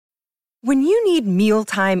When you need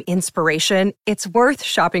mealtime inspiration, it's worth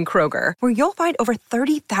shopping Kroger, where you'll find over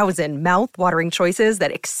 30,000 mouth-watering choices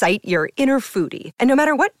that excite your inner foodie. And no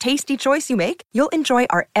matter what tasty choice you make, you'll enjoy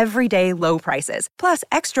our everyday low prices, plus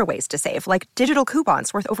extra ways to save, like digital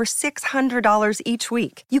coupons worth over $600 each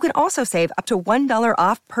week. You can also save up to $1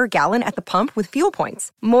 off per gallon at the pump with fuel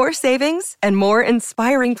points. More savings and more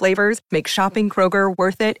inspiring flavors make shopping Kroger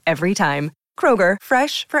worth it every time. Kroger,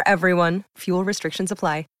 fresh for everyone. Fuel restrictions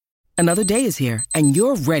apply. Another day is here, and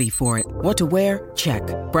you're ready for it. What to wear? Check.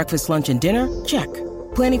 Breakfast, lunch, and dinner? Check.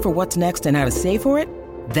 Planning for what's next and how to save for it?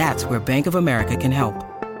 That's where Bank of America can help.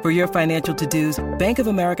 For your financial to-dos, Bank of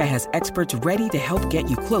America has experts ready to help get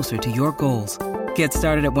you closer to your goals. Get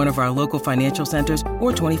started at one of our local financial centers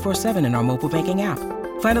or 24/7 in our mobile banking app.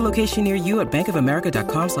 Find a location near you at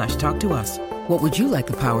bankofamerica.com/talktous. What would you like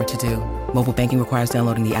the power to do? Mobile banking requires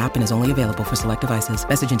downloading the app and is only available for select devices.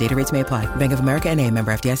 Message and data rates may apply. Bank of America N.A.,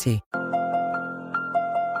 member FDIC.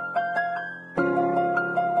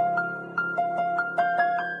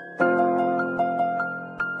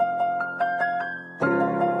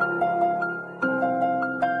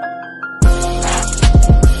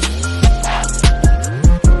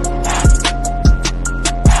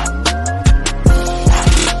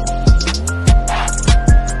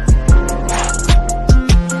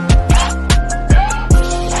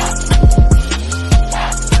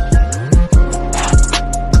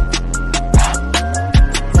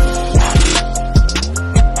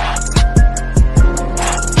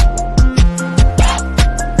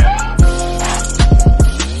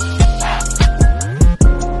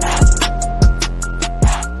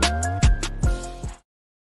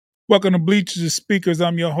 Welcome to Bleachers and Speakers.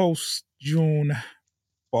 I'm your host, June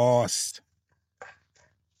Boss.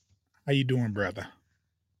 How you doing, brother?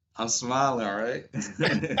 I'm smiling, right?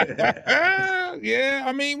 Yeah,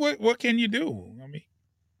 I mean, what can you do?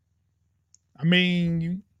 I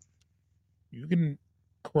mean, you can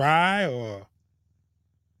cry or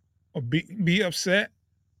be upset,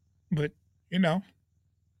 but you know,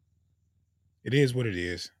 it is what it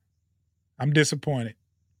is. I'm disappointed,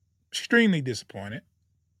 extremely disappointed.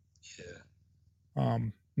 Yeah.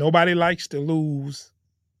 Nobody likes to lose,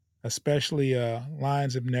 especially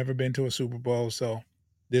Lions have never been to a Super Bowl, so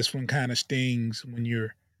this one kind of stings when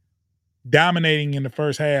you're dominating in the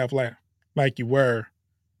first half like you were,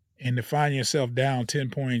 and to find yourself down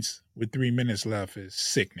 10 points with 3 minutes left is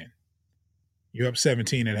sickening. You're up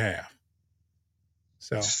 17 at half.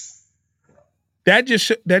 So that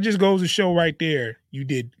just goes to show right there you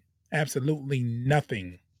did absolutely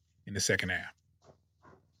nothing in the second half.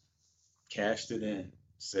 Cashed it in.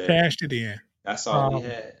 Cashed it in. That's all we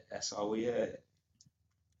had. That's all we had.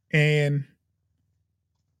 And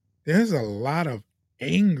there's a lot of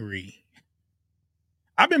angry.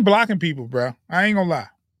 I've been blocking people, bro. I ain't gonna lie.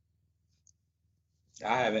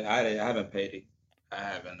 I haven't paid it. I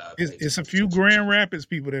haven't. It's a few Grand Rapids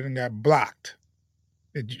people that done got blocked.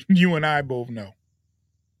 That you and I both know.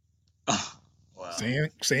 Oh, wow.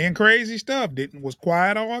 Saying crazy stuff. Was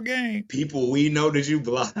quiet all game. People we know that you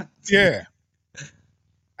blocked. Yeah.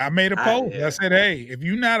 I made a post. I said, "Hey, if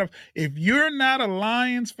you're not a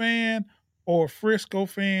Lions fan or a Frisco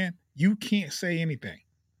fan, you can't say anything."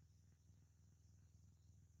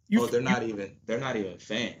 They're not even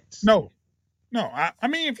fans. No. I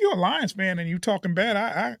mean, if you're a Lions fan and you talking bad,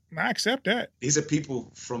 I accept that. These are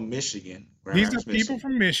people from Michigan. These are people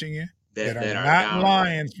from Michigan that are not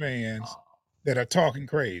Lions fans that are talking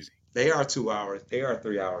crazy. They are 2 hours. They are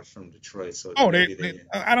 3 hours from Detroit. So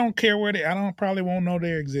I don't care where I don't probably won't know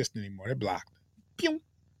they exist anymore. They're blocked. Pew.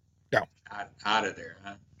 Go. Out of there,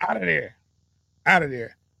 huh? Out of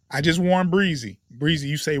there. I just warned Breezy. Breezy,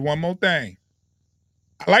 you say one more thing.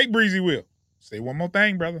 I like Breezy Will. Say one more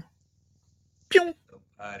thing, brother. Pew.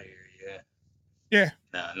 Out of here, yeah. Yeah.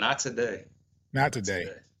 No, not today. Not today.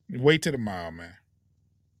 Wait till tomorrow, man.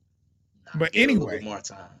 No, but anyway. A little bit more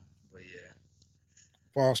time. But yeah.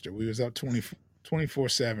 Foster, we was up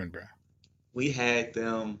 24-7, bro. We had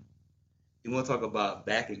them. You want to talk about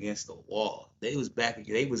back against the wall? They was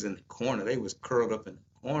They was in the corner. They was curled up in the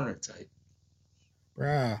corner type.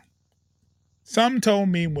 Bro. Some told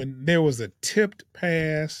me when there was a tipped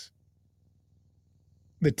pass,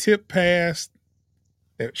 the tip pass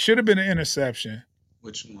that should have been an interception.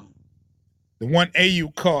 Which one? The one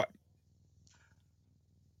AU caught.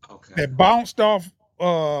 Okay. That bounced off.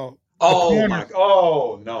 No.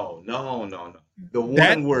 The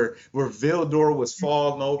one where Vildor was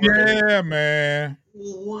falling over. Yeah, man.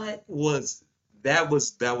 What was that?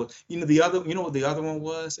 Was the other? You know what the other one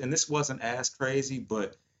was? And this wasn't as crazy,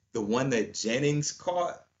 but the one that Jennings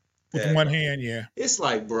caught with one hand. Yeah. It's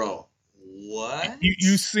like, bro, What?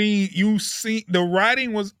 You see the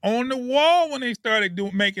writing was on the wall when they started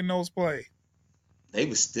making those plays. They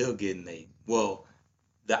was still getting the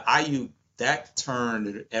IU that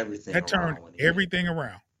turned everything That turned around when he everything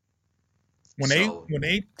around. When So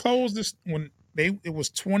they closed this, it was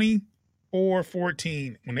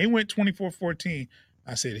 24-14. When they went 24-14,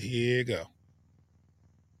 I said, "Here you go.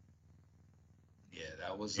 yeah,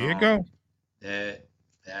 that was Here you go."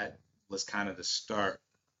 that was kind of the start.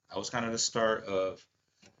 That was kind of the start of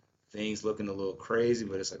things looking a little crazy,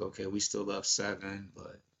 but it's like, okay, we still up 7,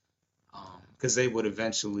 but because they would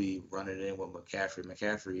eventually run it in with McCaffrey.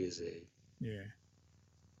 McCaffrey is a Yeah.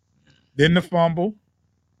 Then the fumble.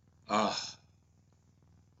 uh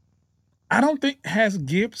I don't think has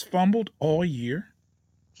Gibbs fumbled all year.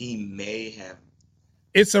 he may have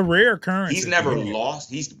It's a rare occurrence. he's never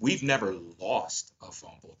lost we've never lost a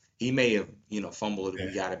fumble. He may have, fumbled it,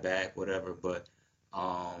 we got it back, whatever, but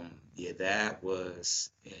yeah, that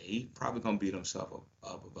was he probably gonna beat himself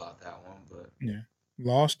up about that one, but Yeah.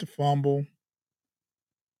 Lost the fumble.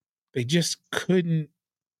 They just couldn't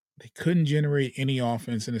generate any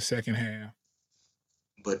offense in the second half.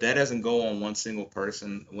 But that doesn't go on one single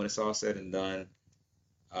person. When it's all said and done,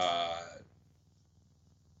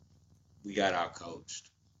 we got outcoached.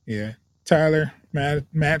 Yeah. Tyler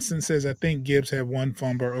Matson says, I think Gibbs had one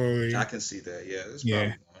fumble earlier. I can see that. Yeah, this probably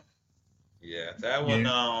one. Yeah, that one.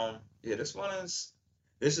 Yeah, this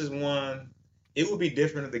is one. It would be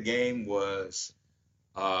different if the game was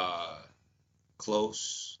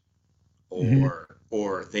close, or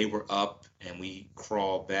they were up and we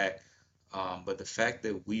crawled back. But the fact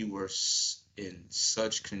that we were in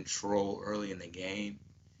such control early in the game,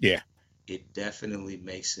 yeah, it definitely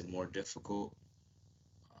makes it more difficult.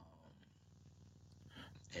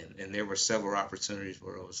 And there were several opportunities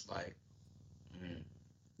where it was like,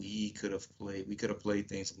 we could have played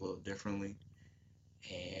things a little differently,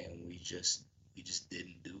 and we just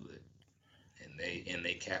didn't do it, and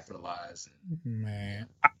they capitalized. Man,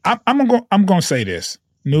 I'm gonna say this.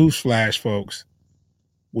 Newsflash, folks.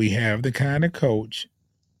 We have the kind of coach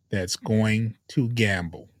that's going to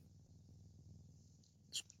gamble.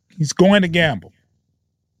 He's going to gamble.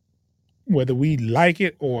 Whether we like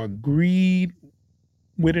it or agreed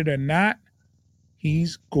with it or not,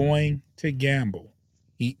 he's going to gamble.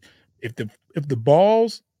 If the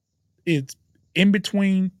balls it's in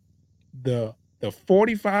between the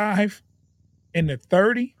 45 and the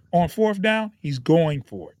 30 on fourth down, he's going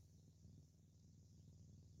for it.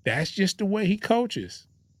 That's just the way he coaches.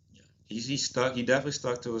 He stuck. He definitely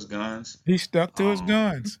stuck to his guns. He stuck to his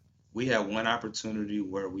guns. We had one opportunity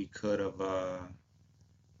where we could have.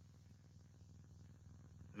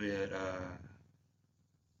 We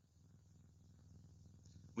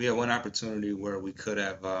had one opportunity where we could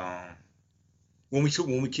have. When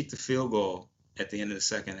we kicked the field goal at the end of the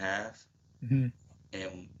second half, and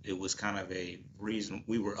it was kind of a reason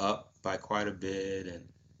we were up by quite a bit, and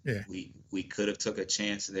we could have took a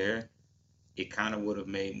chance there. It kind of would have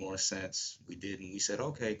made more sense. We didn't. We said,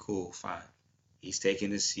 okay, cool, fine. He's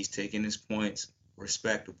taking his points,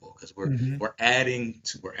 respectable, because we're adding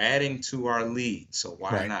to our lead. So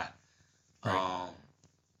why not? Right.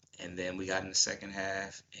 And then we got in the second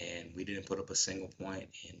half, and we didn't put up a single point,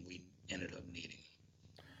 and we ended up needing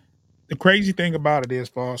it. The crazy thing about it is,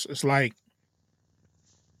 boss, it's like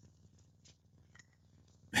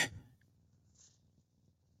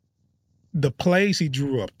the plays he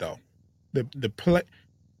drew up, though. The play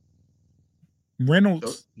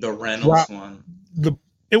Reynolds, the Reynolds one.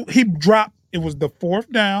 He dropped. It was the fourth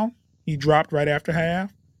down. He dropped right after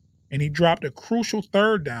half, and he dropped a crucial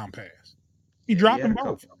third down pass. He dropped them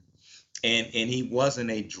both. And he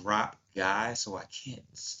wasn't a drop guy, so I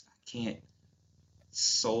can't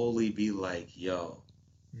solely be like, yo.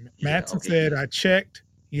 Matson said, I checked.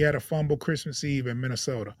 He had a fumble Christmas Eve in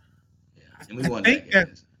Minnesota. Yeah, and we won that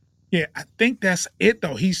game. Yeah, I think that's it,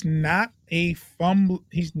 though. He's not a fumble.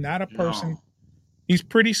 He's not a person. No. He's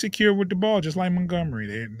pretty secure with the ball, just like Montgomery.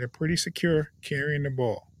 They're pretty secure carrying the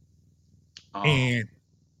ball. And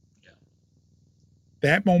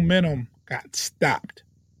that momentum got stopped.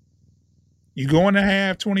 You go in the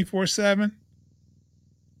half 24-7,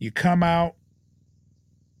 you come out,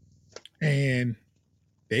 and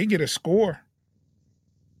they get a score,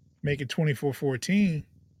 make it 24-14.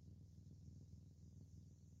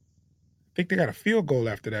 I think they got a field goal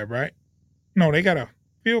after that, right? No, they got a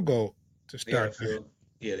field goal to start.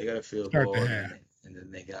 They got a field goal, and then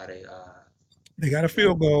they got a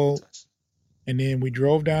field goal, and then we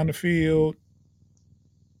drove down the field,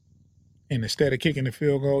 and instead of kicking the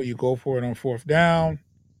field goal, you go for it on fourth down.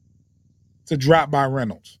 It's a drop by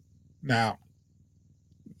Reynolds. Now,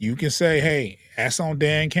 you can say, hey, that's on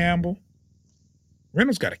Dan Campbell.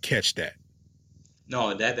 Reynolds got to catch that.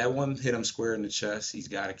 No, that one hit him square in the chest. He's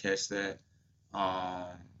got to catch that.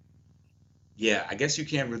 Yeah, I guess you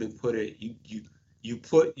can't really put it. You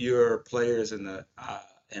put your players in the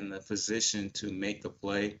position to make the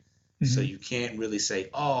play, so you can't really say,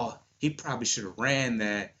 oh, he probably should have ran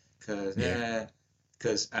that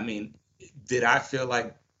because I mean, did I feel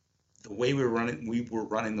like the way we were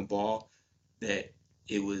running the ball, that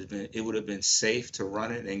it would have been safe to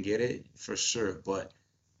run it and get it for sure, but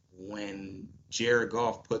when Jared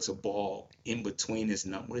Goff puts a ball in between his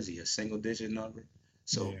number, what is he, a single digit number?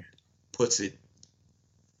 So puts it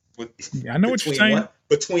I know what you're saying.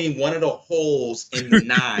 Between one of the holes in the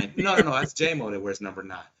 9. No, that's J-Mo that wears number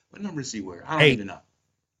 9. What number does he wear? I don't even know.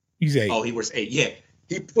 He's 8. Oh, he wears 8. Yeah.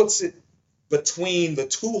 He puts it between the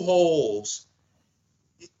 2 holes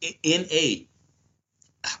in 8.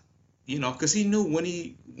 You know, because he knew when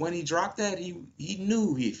he dropped that, he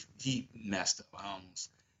knew he messed up.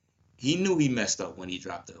 He knew he messed up when he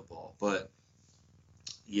dropped that ball. But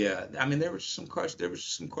yeah, I mean, there was some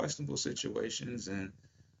questionable situations, and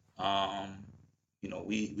you know,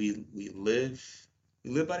 we live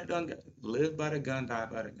by the gun, die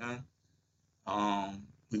by the gun.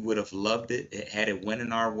 We would have loved it had it went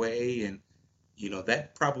in our way, and you know,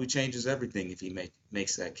 that probably changes everything if he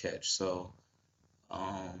makes that catch. So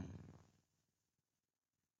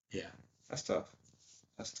yeah, that's tough.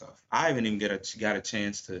 I haven't even got a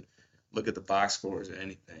chance to look at the box scores or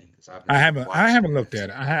anything. I haven't looked at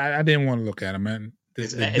it. I didn't want to look at it, man.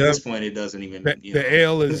 At this point, it doesn't even. The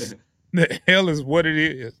L is the L is what it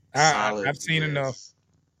is. I've seen enough.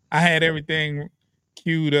 I had everything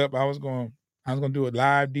queued up. I was gonna do a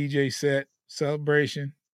live DJ set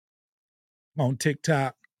celebration on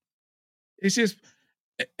TikTok. It's just,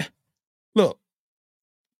 look,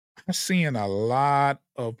 I'm seeing a lot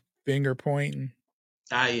of finger pointing.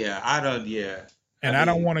 I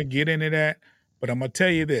don't want to get into that, but I'm gonna tell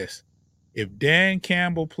you this: if Dan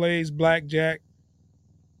Campbell plays blackjack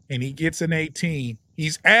and he gets an 18,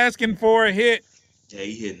 he's asking for a hit. Yeah,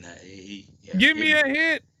 he hitting that. Give me a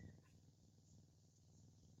hit.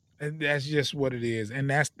 And that's just what it is, and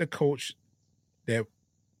that's the coach that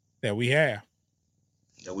we have.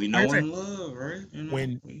 That we know and love, right? You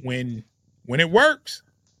know, when it works,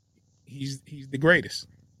 he's the greatest.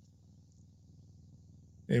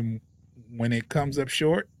 And when it comes up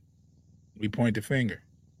short, we point the finger.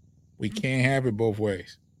 We can't have it both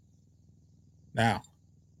ways. Now,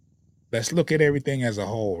 let's look at everything as a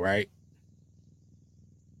whole, right?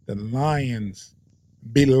 The Lions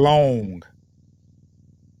belong.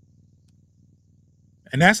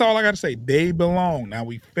 And that's all I got to say. They belong. Now,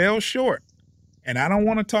 we fell short. And I don't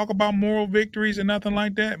want to talk about moral victories or nothing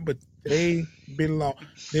like that, but they belong.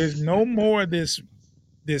 There's no more of this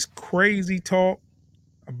crazy talk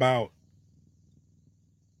about.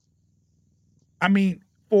 I mean,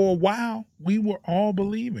 for a while, we were all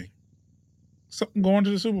believing something going to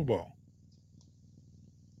the Super Bowl.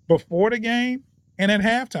 Before the game and at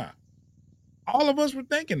halftime. All of us were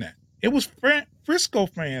thinking that. It was Frisco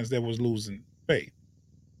fans that was losing faith.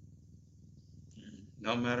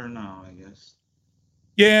 No matter now, I guess.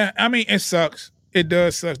 Yeah, I mean, it sucks. It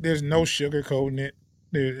does suck. There's no sugarcoating it.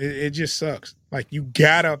 It just sucks. Like,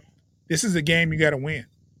 this is a game you got to win.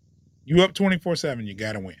 You up 24-7, you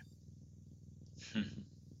got to win.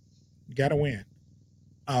 You got to win.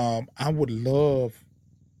 I would love.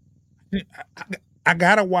 I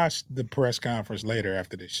got to watch the press conference later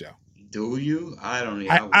after this show. Do you? I don't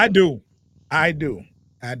know. I do.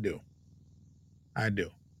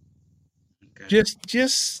 Okay.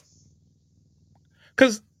 Just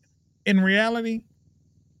because in reality,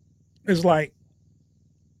 it's like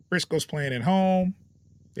Frisco's playing at home.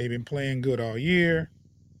 They've been playing good all year.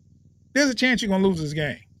 There's a chance you're going to lose this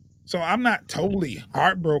game. So I'm not totally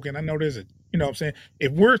heartbroken. I know there's a, you know what I'm saying?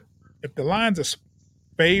 If the Lions are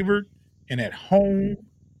favored and at home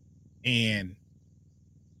and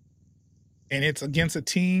it's against a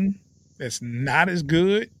team that's not as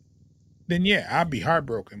good, then yeah, I'd be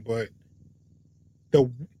heartbroken. But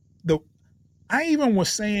I even was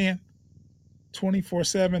saying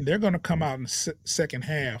 24-7, they're going to come out in the second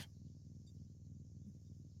half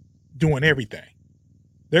doing everything.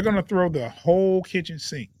 They're going to throw the whole kitchen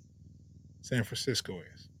sink. San Francisco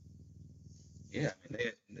is. Yeah, I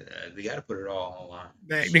mean, they got to put it all on line.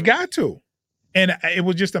 They got to. And it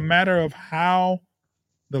was just a matter of how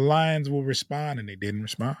the Lions will respond, and they didn't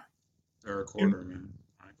respond. Third quarter, man.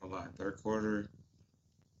 I ain't gonna lie. Third quarter.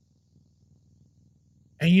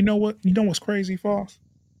 And you know what? You know what's crazy, Foss?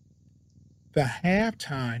 The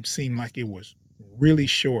halftime seemed like it was really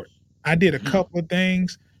short. I did a couple of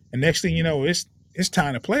things And next thing you know, it's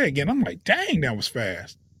time to play again. I'm like, dang, that was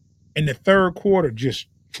fast. And the third quarter just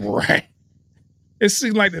dragged. It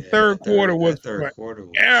seemed like the third quarter was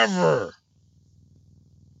forever.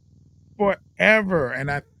 Forever.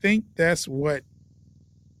 And I think that's what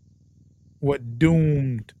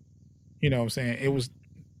doomed, you know what I'm saying? It was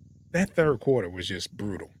that third quarter was just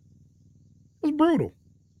brutal. It was brutal.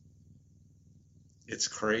 It's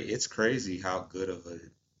crazy how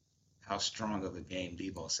strong of a game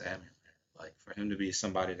Deebo Samuel had. Like for him to be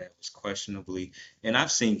somebody that was questionably, and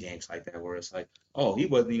I've seen games like that where it's like, oh, he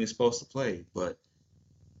wasn't even supposed to play. But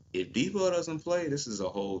if Deebo doesn't play, this is a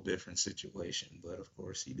whole different situation. But of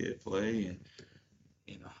course he did play, and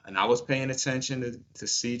and I was paying attention to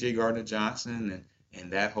C.J. Gardner-Johnson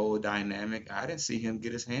and that whole dynamic. I didn't see him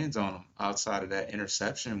get his hands on him outside of that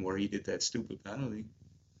interception where he did that stupid penalty.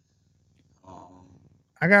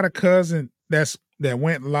 I got a cousin that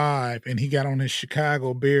went live and he got on his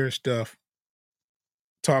Chicago Bears stuff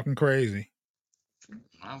talking crazy.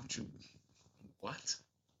 Why would you? What?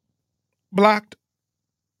 Blocked.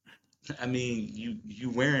 I mean, you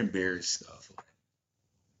wearing Bears stuff. Like,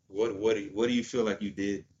 what do you feel like you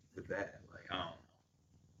did with that? Like, I don't know.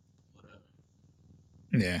 Whatever.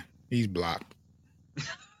 Yeah, he's blocked.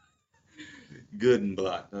 Good and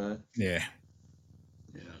blocked, huh? Yeah.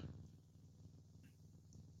 Yeah.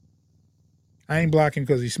 I ain't blocking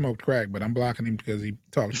because he smoked crack, but I'm blocking him because he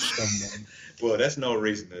talked stuff about him. Well, that's no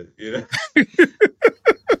reason to,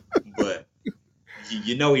 But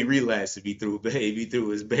he relapsed if he threw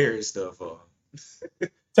his Bears stuff on.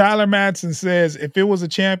 Tyler Madsen says, if it was a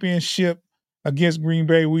championship against Green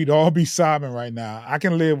Bay, we'd all be sobbing right now. I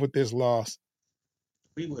can live with this loss.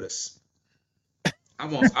 We would have. I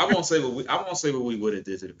won't say what we would have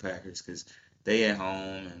did to the Packers because they at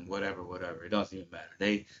home and whatever. It doesn't even matter.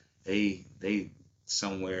 They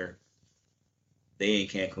somewhere. They in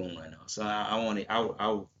Cancun right now. So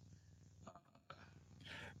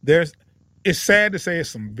it's sad to say there's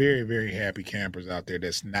some very, very happy campers out there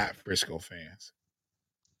that's not Frisco fans.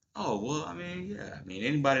 Oh, well, I mean, yeah. I mean,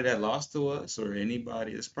 anybody that lost to us or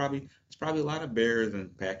anybody, it's probably a lot of Bears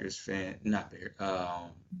and Packers fans, not Bears.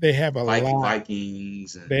 They have a lot.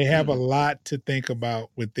 Vikings. And, they have a lot to think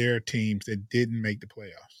about with their teams that didn't make the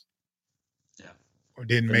playoffs. Yeah. Or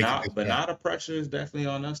didn't make it. But now the pressure is definitely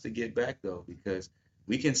on us to get back, though, because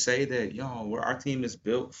we can say that, our team is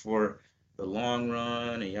built for the long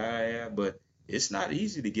run and yeah, but it's not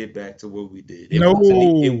easy to get back to what we did.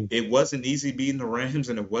 It wasn't easy beating the Rams,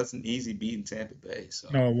 and it wasn't easy beating Tampa Bay. So.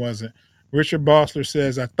 No, it wasn't. Richard Bossler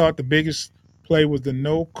says, I thought the biggest play was the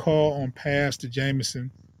no call on pass to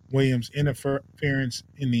Jameson Williams interference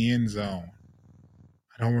in the end zone.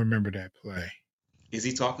 I don't remember that play. Is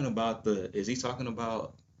he talking about yeah,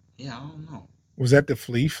 I don't know. Was that the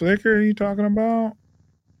flea flicker you talking about?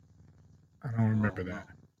 I don't remember that.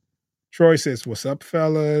 Troy says, what's up,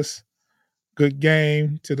 fellas? Good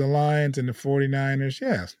game to the Lions and the 49ers.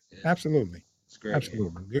 Yes, yeah. Absolutely. It's great.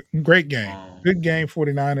 Absolutely. Great game. Good game,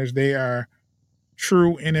 49ers. They are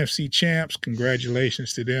true NFC champs.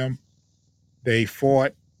 Congratulations to them. They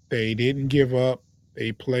fought. They didn't give up.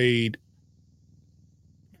 They played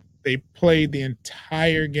the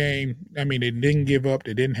entire game. I mean, they didn't give up.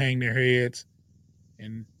 They didn't hang their heads.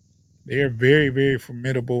 And they're very, very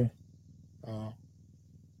formidable.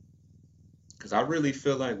 Because I really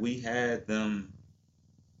feel like we had them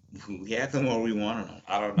where we wanted them.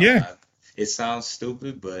 I don't know. Yeah. It sounds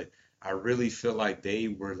stupid, but I really feel like they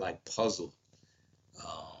were like puzzled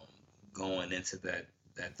going into that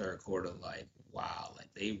third quarter. Like, wow, like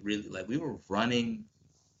they really, like we were running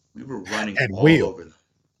at all will. over them.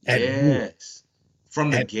 At yes. Will.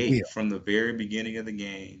 From the at gate, will. From the very beginning of the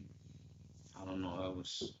game. I don't know. I don't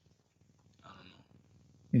know.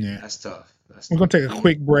 Yeah. That's tough. We're going to take a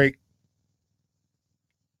quick break.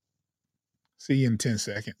 See you in 10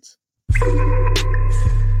 seconds.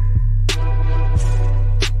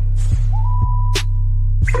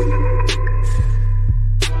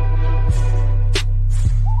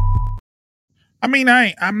 I mean,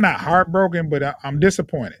 I'm not heartbroken, but I'm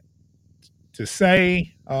disappointed. To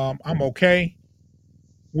say I'm okay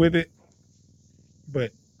with it,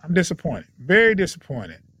 but I'm disappointed. Very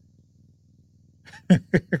disappointed.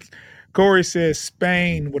 Corey says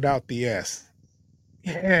Spain without the S.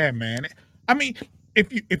 Yeah, man. I mean,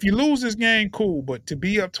 if you lose this game, cool, but to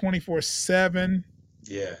be up 24-7,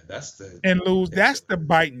 yeah, that's the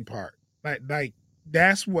biting part. Like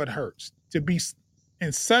that's what hurts. To be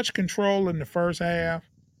in such control in the first half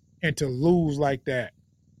and to lose like that.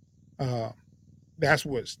 That's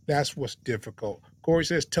what's difficult. Corey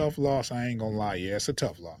says tough loss. I ain't gonna lie. Yeah, it's a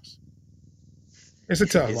tough loss. It's a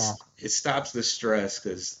tough loss. It stops the stress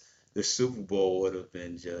because the Super Bowl would have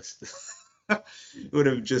been just it would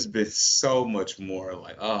have just been so much more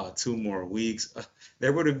like, oh, 2 more weeks.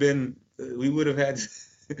 There would have been we would have had to,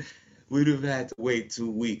 we'd have had to wait 2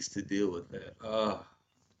 weeks to deal with that.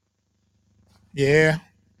 Yeah,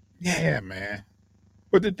 yeah, man.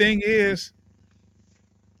 But the thing is,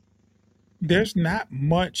 there's not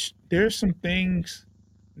much. There's some things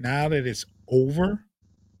now that it's over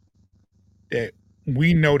that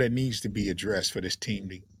we know that needs to be addressed for this team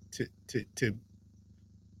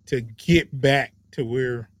to get back to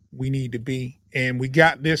where we need to be. And we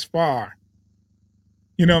got this far,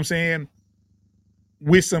 you know what I'm saying,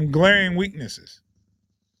 with some glaring weaknesses,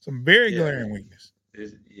 some very Yeah, glaring weaknesses.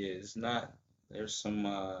 it's not. There's some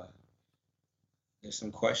uh, there's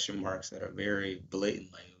some question marks that are very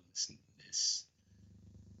blatant. Like it's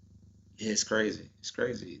yeah, it's crazy. It's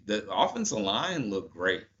crazy. The offensive line looked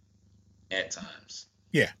great at times.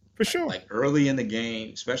 Yeah, for Like sure. like early in the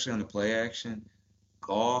game, especially on the play action,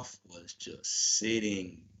 Goff was just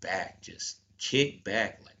sitting back, just kick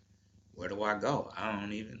back. Like, where do I go? I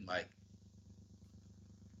don't even like.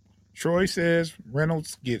 Troy says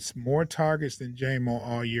Reynolds gets more targets than JMO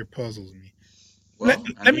all year. Puzzles me. Let, Well,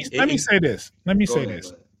 I let me mean, let me say this. Let me go say ahead, go this.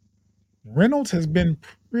 ahead. Reynolds has been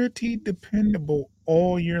pretty dependable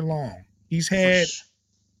all year long. He's For had sure.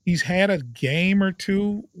 he's had a game or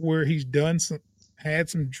two where he's done some had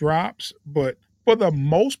some drops, but for the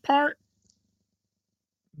most part,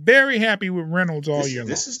 very happy with Reynolds all This year long.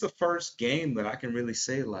 this is the first game that I can really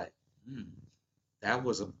say like, hmm, that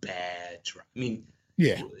was a bad try. I mean,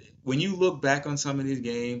 Yeah. when you look back on some of these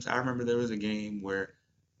games, I remember there was a game where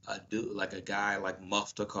like a guy like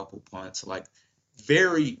muffed a couple punts, like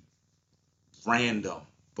very random,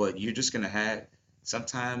 but you're just gonna have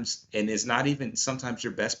sometimes, and it's not even sometimes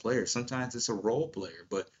your best player. Sometimes it's a role player.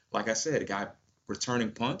 But like I said, a guy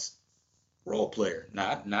returning punts, role player,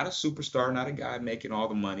 not a superstar, not a guy making all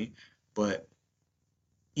the money, but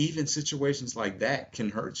even situations like that can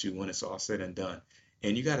hurt you when it's all said and done.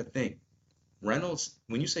 And you got to think, Reynolds,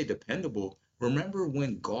 when you say dependable, remember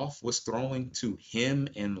when Goff was throwing to him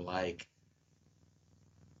and like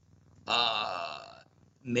uh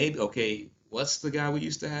maybe okay, what's the guy we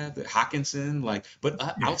used to have? The Hawkinson, like, but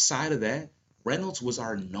Yeah. outside of that, Reynolds was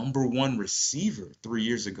our number one receiver 3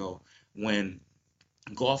 years ago when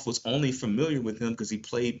Goff was only familiar with him because he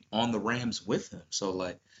played on the Rams with him. So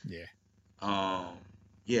like, Yeah. um,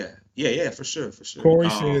 yeah, for sure, for sure. Corey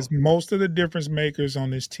says most of the difference makers on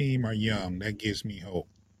this team are young. That gives me hope.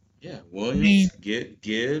 Yeah, I mean, Williams,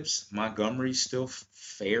 Gibbs, Montgomery's still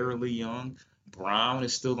fairly young. Brown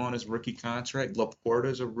is still on his rookie contract.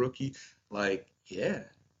 Laporta's a rookie. Like, yeah,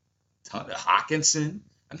 Hawkinson.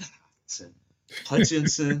 I'm not Hawkinson.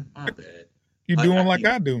 Hutchinson. My bad. you're I doing like keep.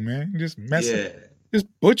 I do, man. Just messing, Yeah, just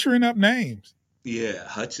butchering up names. yeah.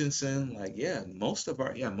 Hutchinson. Like, yeah. Most of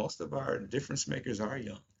our difference makers are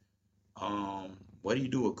young. What do you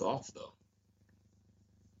do with Golf though?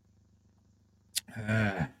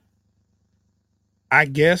 Uh, I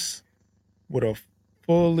guess with a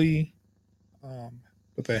fully,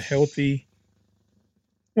 with a healthy,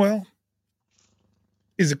 well,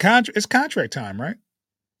 is a contract? It's contract time, right?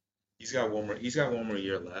 He's got one more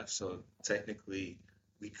year left, so technically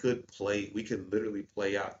we could literally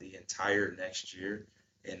play out the entire next year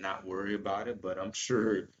and not worry about it. But I'm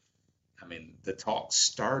sure, I mean, the talk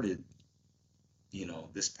started,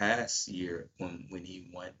 this past year when he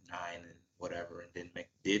went 9 and whatever and didn't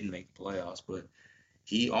make the playoffs, but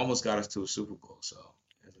he almost got us to a Super Bowl, so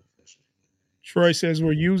that's official. Troy says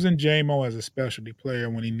we're using JMO as a specialty player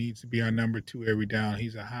when he needs to be our number two every down.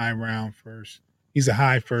 He's a high round first. He's a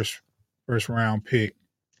high first round pick.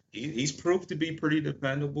 He's proved to be pretty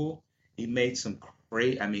dependable. He made some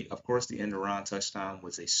great. I mean, of course, the end around touchdown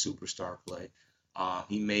was a superstar play.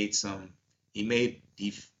 He made some. He made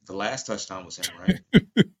the last touchdown was him, right?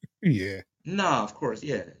 Yeah, No, of course,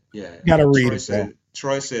 yeah, yeah. gotta read Troy it though. said.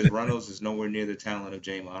 Troy says Reynolds is nowhere near the talent of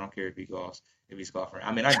Jamo. I don't care if he's golfing.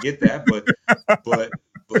 I mean, I get that, but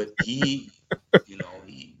he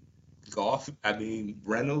golf. I mean,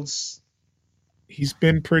 Reynolds. He's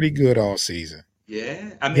been pretty good all season.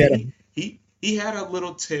 Yeah, I He mean had a he had a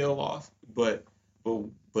little tail off, but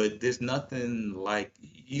but there's nothing like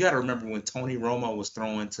you got to remember when Tony Romo was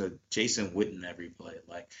throwing to Jason Witten every play.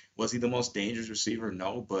 Like, was he the most dangerous receiver?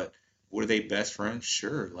 No, but were they best friends?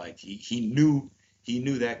 Sure. Like he knew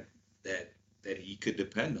that that he could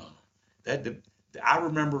depend on him. I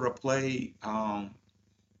remember a play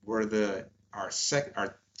where our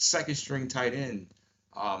second string tight end,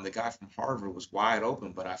 the guy from Harvard was wide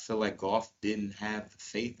open, but I feel like Goff didn't have the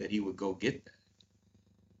faith that he would go get that.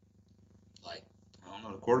 Like, I don't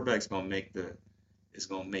know, the quarterback's gonna make the is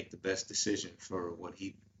going to make the best decision for what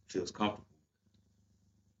he feels comfortable.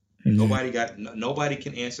 Mm-hmm. Nobody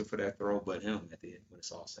can answer for that throw but him at the end when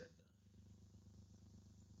it's all said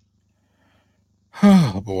and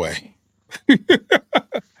done. Oh boy.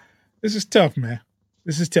 This is tough, man.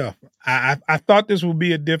 This is tough. I thought this would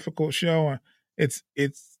be a difficult show, and it's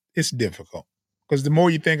difficult because the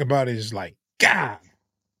more you think about it, it's like God.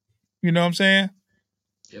 You know what I'm saying?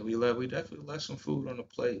 Yeah, we definitely left some food on the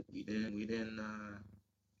plate. We didn't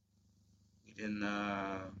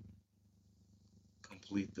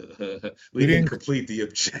complete the we We didn't didn't complete the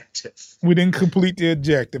objective. we didn't complete the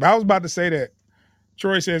objective. I was about to say that.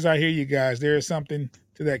 Troy says, "I hear you guys. There is something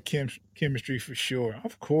to that chemistry for sure.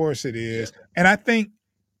 Of course it Yeah, is, and I think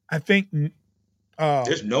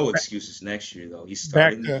there's no back excuses next year though.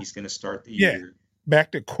 back to He's going to start the yeah, year.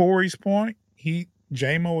 back to Corey's point.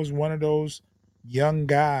 JMO is one of those young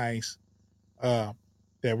guys uh,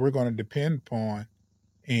 that we're going to depend upon,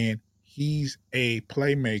 and he's a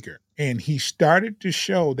playmaker. And he started to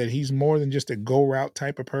show that he's more than just a go route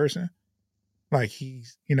type of person. Like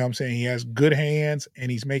he's, you know what I'm saying, he has good hands and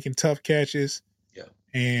he's making tough catches. Yeah.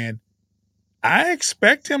 And I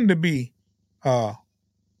expect him to be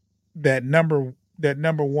that number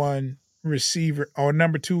one receiver or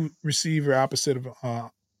number two receiver opposite of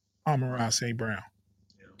Amon-Ra St. Brown.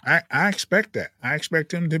 Yeah. I expect that. I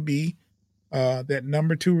expect him to be that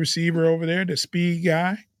number two receiver over there, the speed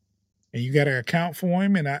guy. And you got to account for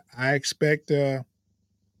him. And I expect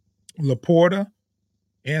Laporta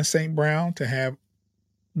and St. Brown to have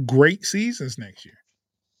great seasons next year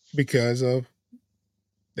because of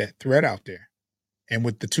that threat out there. And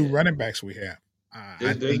with the two running backs we have, I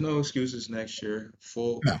There's think no excuses next year.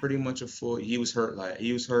 no. Pretty much a full. He was hurt.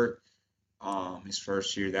 His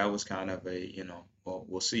first year. That was kind of a well,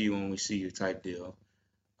 we'll see you when we see you type deal.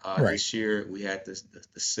 Right. This year we had the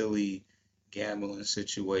silly gambling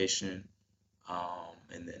situation,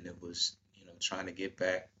 and then it was trying to get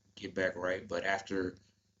back right. But after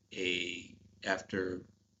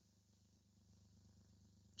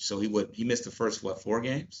so he missed the first 4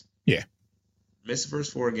 games. Yeah. Missed the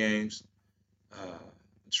first 4 games.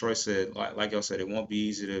 Troy said, like y'all said, it won't be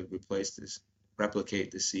easy to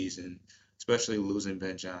replicate this season, especially losing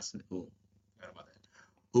Ben Johnson.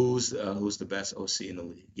 Who's the best OC in the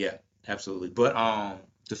league? Yeah, absolutely. But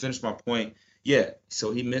to finish my point, yeah.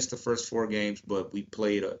 So he missed the first 4 games, but he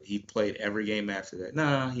played every game after that.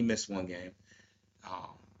 Nah, he missed 1 game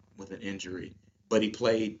with an injury, but he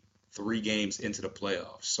played 3 games into the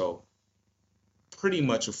playoffs. So pretty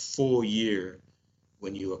much a full year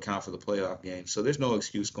when you account for the playoff game. So there's no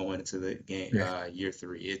excuse going into the game year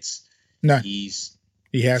 3. It's he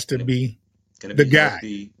has to be gonna the be guy.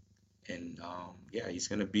 Healthy, and he's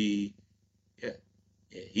gonna be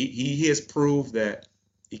he has proved that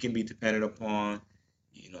he can be depended upon.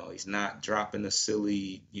 He's not dropping the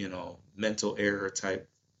silly mental error type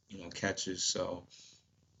catches. So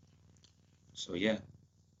yeah.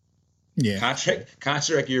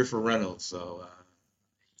 Contract year for Reynolds. So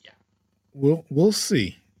We'll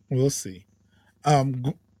see. We'll see. I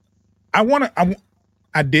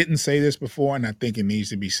didn't say this before, and I think it needs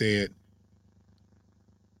to be said.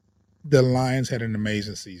 The Lions had an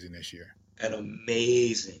amazing season this year.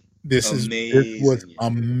 This was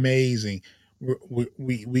amazing.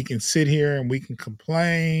 We can sit here and we can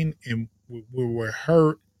complain and we were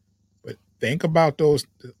hurt, but think about those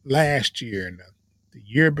last year and the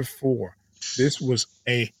year before. This was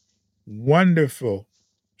a wonderful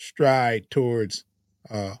stride towards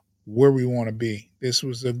where we want to be. This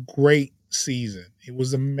was a great season. It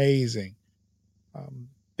was amazing.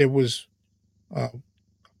 There was a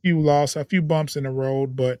few bumps in the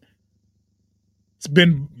road, but it's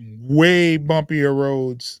been way bumpier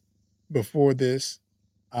roads before this.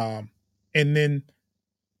 And then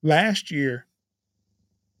last year,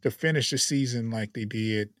 to finish the season like they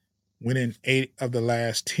did, winning 8 of the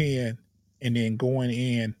last 10, and then going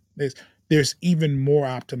in, there's even more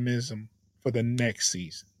optimism for the next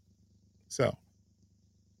season. So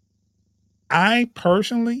I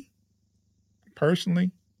personally,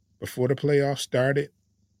 before the playoffs started,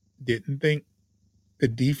 didn't think the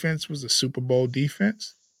defense was a Super Bowl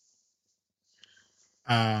defense.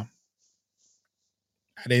 I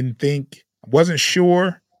wasn't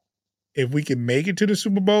sure if we could make it to the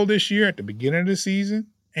Super Bowl this year at the beginning of the season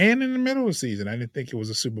and in the middle of the season. I didn't think it was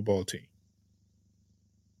a Super Bowl team.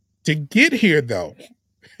 To get here, though,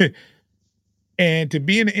 and to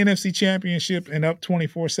be in the NFC Championship and up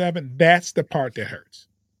 24-7, that's the part that hurts.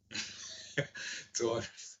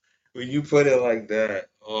 When you put it like that,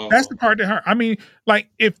 that's the part that hurts. I mean, like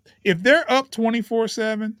if they're up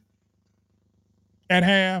 24-7 at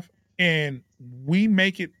half and we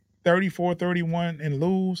make it 34-31 and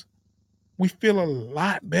lose, we feel a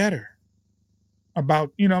lot better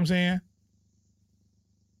about, you know what I'm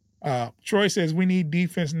saying? Troy says we need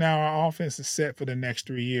defense now. Our offense is set for the next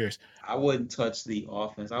 3 years. I wouldn't touch the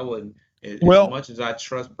offense. I wouldn't, as Well, much as I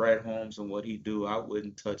trust Brad Holmes and what he do, I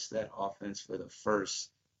wouldn't touch that offense for the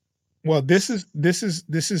first. well, this is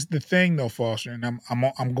the thing though, Foster, and I'm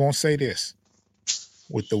going to say this.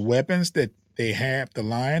 With the weapons that they have, the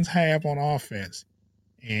Lions have on offense,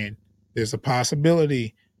 and there's a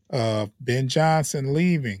possibility of Ben Johnson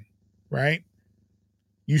leaving, right?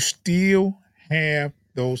 You still have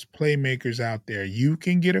those playmakers out there. You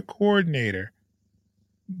can get a coordinator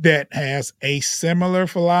that has a similar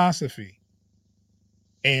philosophy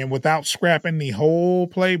and without scrapping the whole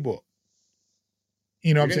playbook.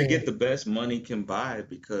 You know You're what I'm gonna saying? get the best money can buy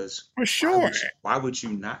because For sure. why would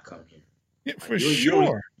you not come here? Yeah, Like, for you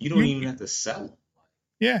sure. you don't even have to sell them.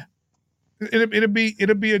 Yeah. It'll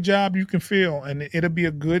be a job you can fill, and it'll be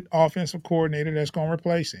a good offensive coordinator that's going to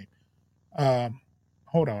replace him.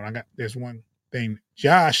 Hold on, there's one thing.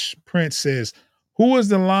 Josh Prince says, "Who is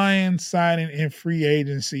the Lions signing in free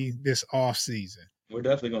agency this offseason?" We're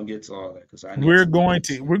definitely gonna get to all that because I need We're some going notes.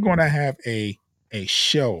 to have a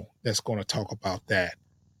show that's going to talk about that.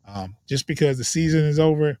 Just because the season is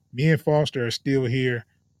over, me and Foster are still here.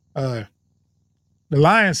 The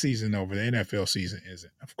Lions season over, the NFL season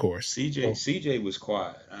isn't, of course. CJ was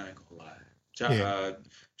quiet. I ain't gonna lie.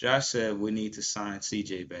 Josh said we need to sign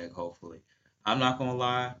CJ back. Hopefully, I'm not gonna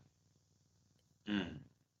lie.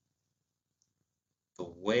 The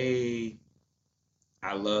way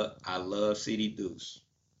I love CD Deuce,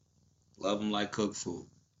 love him like cook food.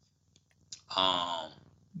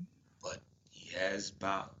 But he has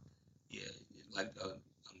about like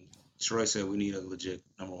Troy said, we need a legit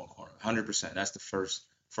number one corner, 100%. That's the first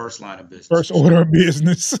line of business. First order of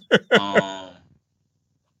business.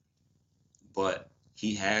 But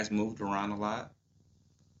he has moved around a lot.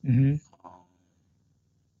 Mm-hmm.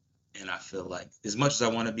 And I feel like as much as I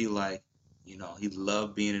want to be like, he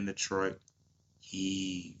loved being in Detroit.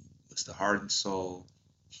 He was the heart and soul.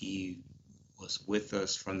 He was with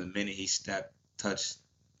us from the minute he touched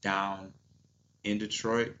down in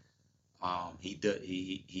Detroit.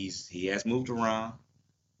 He has moved around,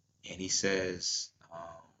 and he says,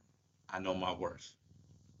 "I know my worth."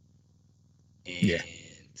 And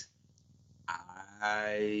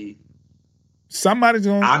I'm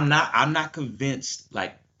not convinced.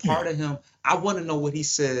 Like part of him, I want to know what he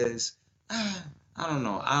says. I don't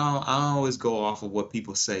know. I always go off of what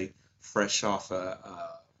people say, fresh off a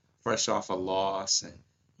loss, and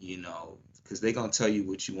because they're gonna tell you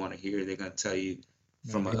what you want to hear. They're gonna tell you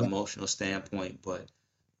from an emotional standpoint. But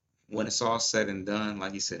when it's all said and done,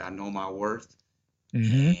 like you said, I know my worth.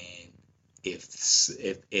 Mm-hmm. And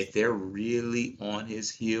if they're really on his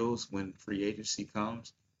heels when free agency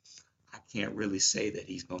comes, I can't really say that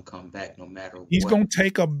he's gonna come back no matter what. He's gonna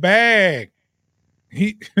take a bag.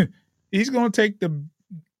 He's gonna take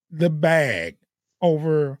the bag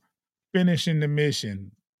over finishing the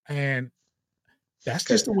mission, and that's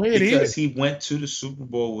just the way it is. Because he went to the Super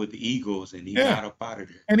Bowl with the Eagles and he got up out of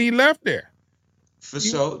there, and he left there.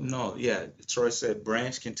 Troy said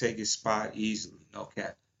Branch can take his spot easily. No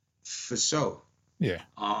cap. For sure. Yeah.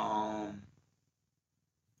 I'd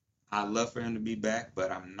love for him to be back,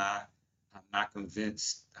 but I'm not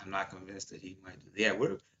convinced. I'm not convinced that he might do. Yeah,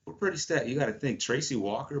 we're pretty stacked. You got to think Tracy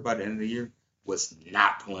Walker by the end of the year was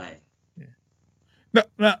not playing. Yeah.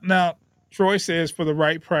 Now, Troy says for the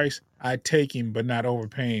right price, I'd take him, but not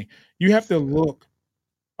overpaying. You have to look.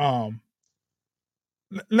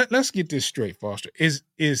 Let's get this straight, Foster. Is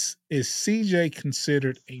CJ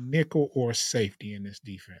considered a nickel or a safety in this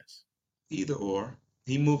defense? Either or.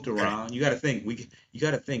 He moved around. You got to think. You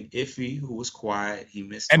got to think. Iffy, who was quiet, he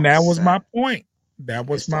missed. And that was my point. That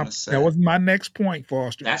was my next point,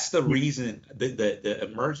 Foster. That's the reason the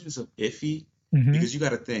emergence of Iffy, because you got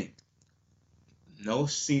to think. No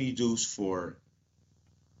CD Deuce for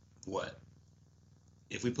what?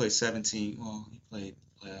 If we play 17, well, he played.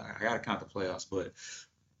 I got to count the playoffs, but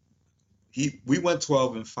we went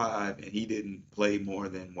 12-5, and he didn't play more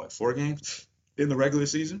than 4 games in the regular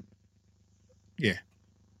season. Yeah,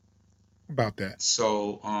 about that.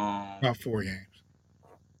 So about 4 games.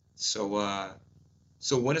 So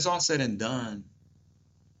when it's all said and done,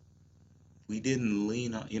 we didn't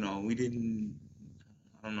lean on. We didn't.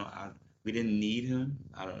 I don't know. We didn't need him.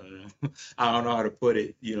 I don't know. I don't know how to put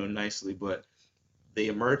it. Nicely, but the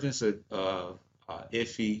emergence of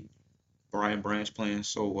Iffy, Brian Branch playing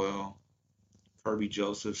so well, Kirby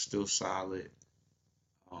Joseph still solid.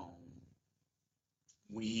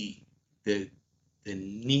 The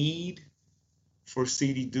need for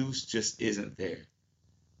CD Deuce just isn't there.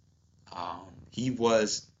 He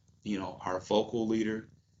was, our vocal leader.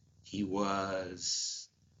 He was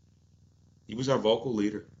our vocal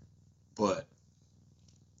leader, but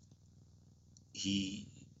you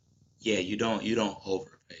don't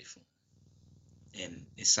overpay for him. And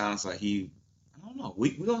it sounds like I don't know.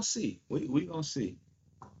 We gonna see. We gonna see.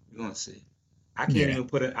 We gonna see. I can't even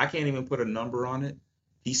put a number on it.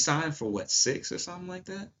 He signed for what, 6 or something like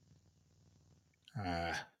that?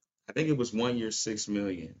 I think it was 1 year, $6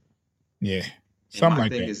 million. Yeah. Something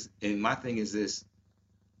like that. My thing is this: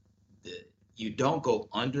 you don't go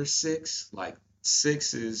under 6. Like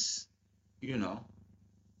 6 is, you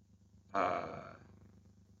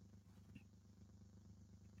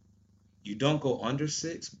don't go under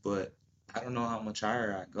 6, but I don't know how much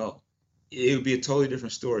higher I go. It would be a totally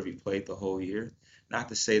different story if he played the whole year. Not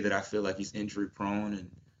to say that I feel like he's injury prone and,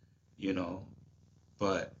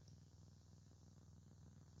 but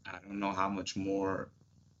I don't know how much more.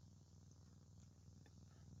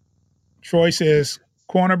 Troy says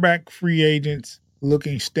cornerback free agents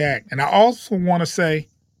looking stacked. And I also want to say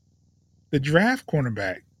the draft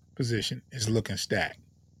cornerback position is looking stacked.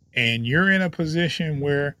 And you're in a position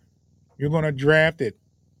where you're going to draft it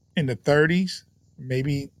in the 30s,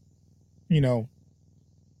 maybe,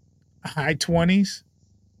 high 20s.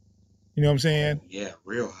 You know what I'm saying? Oh, yeah,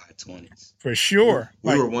 real high 20s. For sure.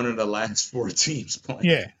 We were one of the last 4 teams playing.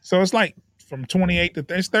 Yeah. So it's like from 28 to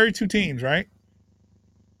there's 32 teams, right?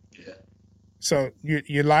 Yeah. So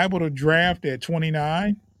you're liable to draft at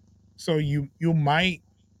 29. So you might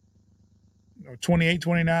 28,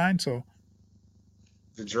 29. So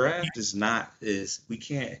the draft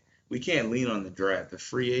we can't lean on the draft. The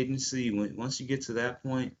free agency, once you get to that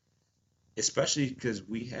point, especially because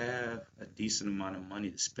we have a decent amount of money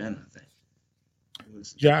to spend, I think.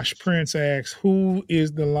 Josh Prince asks, who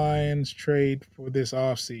is the Lions trade for this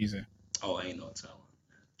offseason? Oh, ain't no telling.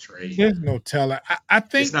 Trade. There's no telling. I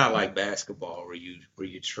think it's not like basketball where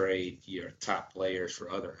you trade your top players for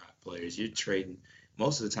other hot players. You're trading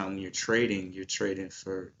most of the time when you're trading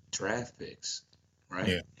for draft picks, right?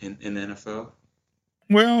 Yeah. In the NFL.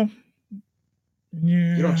 Well,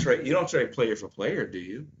 yeah. You don't trade player for player, do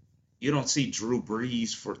you? You don't see Drew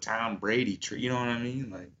Brees for Tom Brady. You know what I mean?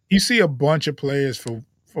 Like you see a bunch of players for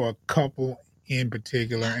a couple in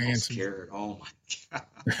particular. I'm scared. Oh my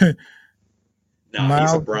God. No,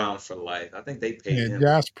 he's a Brown for life. I think they paid him.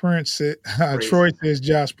 Josh Prince said, Troy says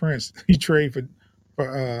Josh Prince. He traded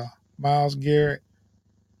for Myles Garrett.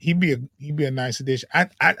 He'd be a nice addition.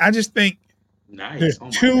 I just think there's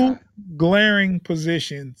two glaring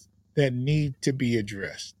positions that need to be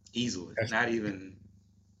addressed. Easily. Not even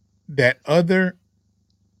that other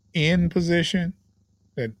end position,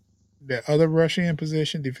 that other rush end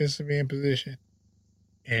position, defensive end position,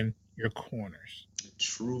 and your corners. A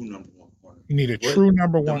true number one corner. You need a true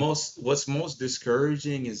number one. What's most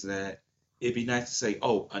discouraging is that it'd be nice to say,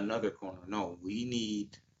 oh, another corner. No, we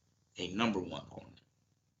need a number one corner.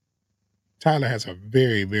 Tyler has a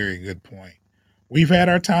very, very good point. We've had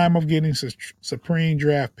our time of getting supreme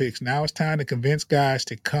draft picks. Now it's time to convince guys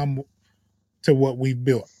to come to what we've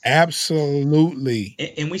built. Absolutely.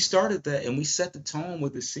 And we started that, and we set the tone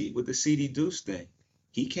with the CD Deuce thing.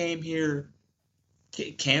 He came here.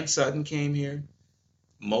 Cam Sutton came here.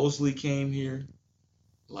 Mosley came here.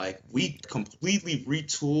 Like, we completely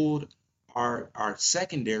retooled our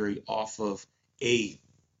secondary off of a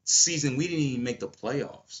season we didn't even make the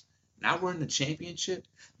playoffs. Now we're in the championship.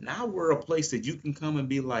 Now we're a place that you can come and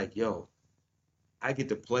be like, yo, I get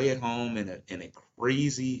to play at home in a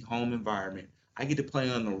crazy home environment. I get to play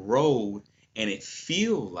on the road and it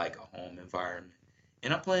feels like a home environment.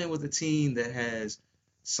 And I'm playing with a team that has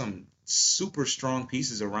some super strong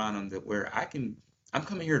pieces around them that where I'm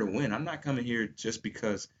coming here to win. I'm not coming here just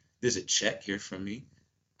because there's a check here for me.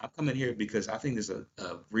 I'm coming here because I think there's a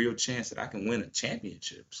real chance that I can win a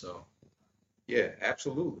championship. So, yeah,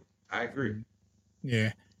 absolutely. I agree.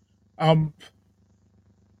 Yeah.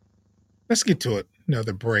 Let's get to it.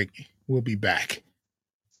 Another break. We'll be back.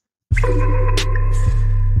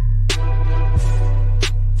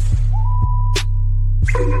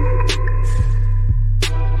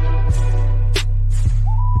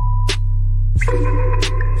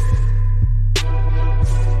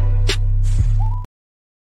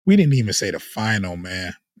 We didn't even say the final,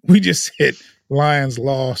 man. We just said Lions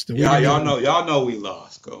lost. And y'all know we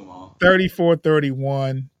lost. Come on.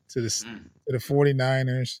 34-31 to the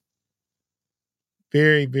 49ers.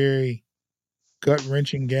 Very, very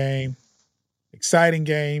gut-wrenching game. Exciting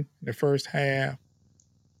game in the first half.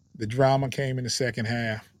 The drama came in the second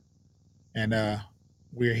half. And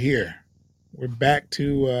we're here. We're back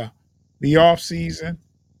to the off season,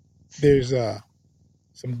 there's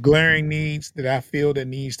some glaring needs that I feel that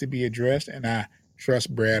needs to be addressed, and I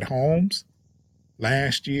trust Brad Holmes.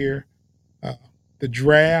 Last year, uh, the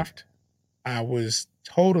draft, I was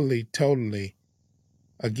totally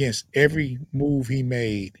against every move he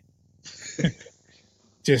made.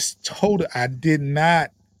 Just total. I did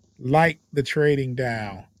not like the trading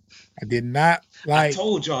down. I did not I like.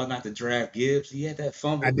 told y'all not to draft Gibbs. He had that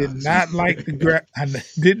fumble. I did not like the. I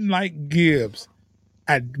didn't like Gibbs.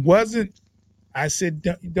 I wasn't. I said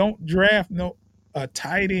don't draft a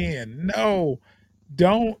tight end. No,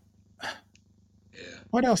 don't. Yeah.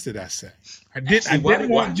 What else did I say? I didn't Why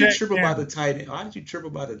want did you Jack trip about the Campbell. tight end? Why did you trip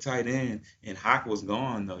about the tight end and Hawk was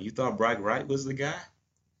gone though? You thought Bryce Wright was the guy?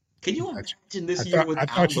 Can you imagine this year I without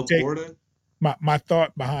thought you take Laporta? my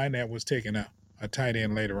thought behind that was taking a tight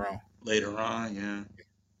end later on. Later on, yeah.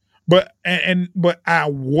 But I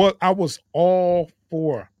was all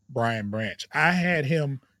for Brian Branch. I had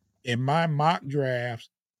him in my mock drafts.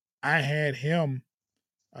 I had him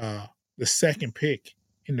the second pick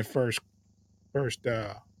in the first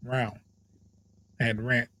round. I had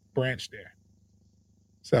Branch there.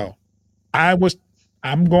 So I'm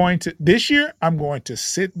going to this year I'm going to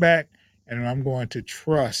sit back and I'm going to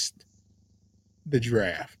trust the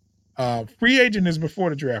draft. Free agent is before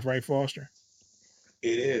the draft, right, Foster?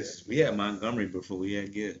 It is. We had Montgomery before we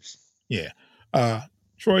had Gibbs. Yeah.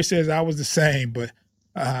 Troy says I was the same, but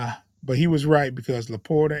he was right because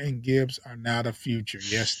Laporta and Gibbs are now the future.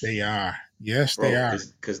 Yes, they are. Yes, they are.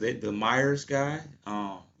 Because the Myers guy,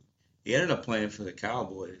 he ended up playing for the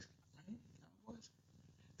Cowboys.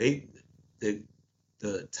 They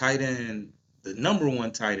the tight end, the number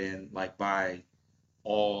one tight end, like by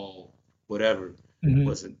all whatever,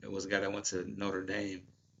 was a guy that went to Notre Dame,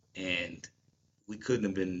 and we couldn't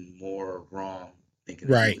have been more wrong thinking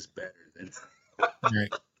that he was better than.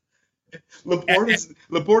 Right.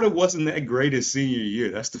 Laporta wasn't that great his senior year.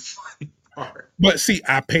 That's the funny part. But see,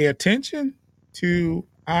 I pay attention to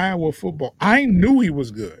Iowa football. I knew he was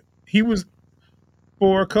good. He was,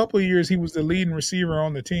 for a couple of years, he was the leading receiver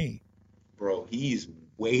on the team. Bro, he's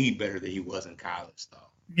way better than he was in college, though.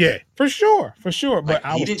 Yeah, for sure. But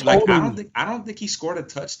I don't think he scored a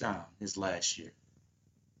touchdown his last year.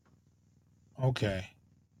 Okay.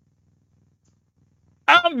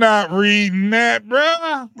 I'm not reading that,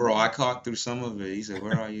 bro. Bro, I caught through some of it. He said,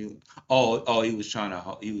 "Where are you?" Oh, he was trying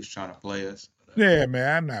to play us. Yeah,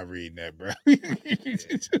 man, I'm not reading that, bro.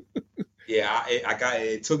 Yeah, I got.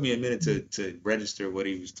 It took me a minute to register what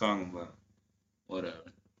he was talking about. Whatever.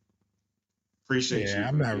 Appreciate you. Yeah,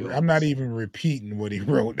 I'm not even repeating what he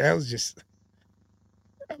wrote. That was just.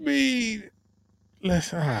 I mean,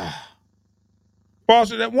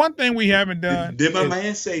 Foster, that one thing we haven't done. Did my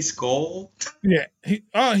man say skull? Yeah,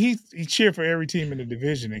 he cheered for every team in the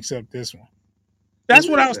division except this one. That's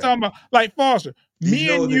what I was talking about. Like Foster, me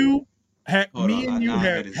and you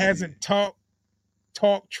hasn't talked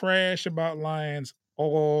trash about Lions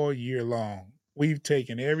all year long. We've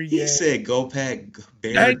taken every game. He said, "Go Pack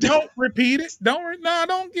Bear." Hey, don't repeat it.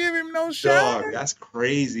 Don't give him no shot. Dog, that's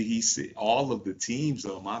crazy. He said all of the teams.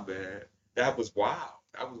 Oh, my bad. That was wild.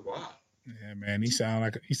 Yeah, man. He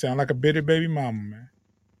sound like a bitter baby mama, man.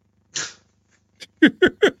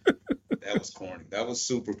 That was corny. That was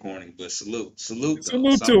super corny. But salute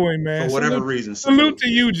to him, man. For whatever reason. Salute to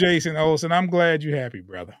you, Jason Olsen. I'm glad you're happy,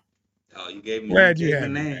 brother. Oh, you gave me a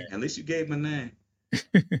name. Man. At least you gave my name.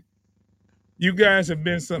 You guys have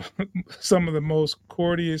been some of the most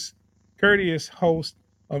courteous hosts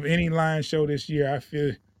of any Lion show this year. I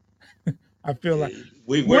feel like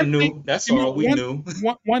we're new. That's all we knew.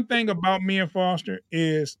 One thing about me and Foster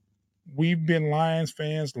is we've been Lions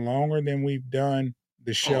fans longer than we've done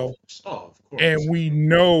the show. Of course. And we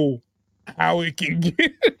know how it can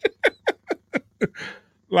get.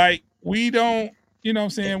 Like, we don't, you know what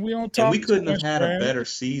I'm saying? We don't talk. And we couldn't have had a better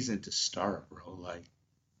season to start, bro. Like,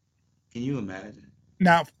 can you imagine?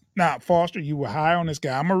 Now, Foster, you were high on this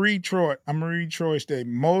guy. I'm going to read Troy's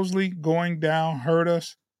statement. Mosley going down hurt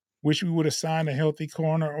us. Wish we would have signed a healthy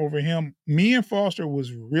corner over him. Me and Foster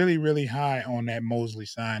was really, really high on that Mosley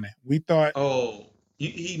signing. We thought. Oh,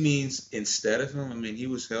 he means instead of him. I mean, he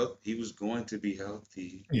was going to be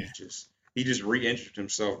healthy. Yeah. He just re-injured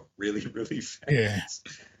himself really, really fast.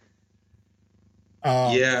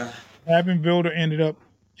 Yeah. Yeah. Evan Vilder ended up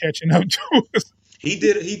catching up to us. He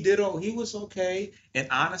did. He was okay. And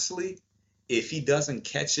honestly, if he doesn't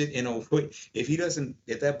catch it in a way,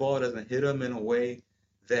 if that ball doesn't hit him in a way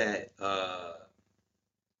that,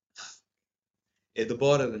 if the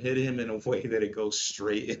ball doesn't hit him in a way that it goes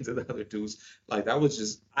straight into the other dudes, like that was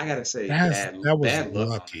just, I gotta say, that was bad luck.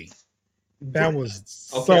 Lucky. That was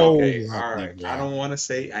Okay, so okay, all lucky, right. bro. I didn't want to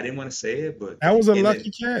say it, but That was a and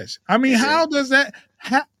lucky then catch. I mean, and then how does that?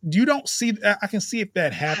 You don't see that? I can see if that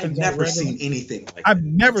I've happens on a never regular. seen anything like I've that.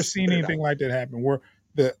 never Let's seen put it anything out. like that happen where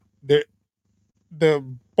the the the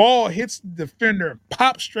ball hits the defender and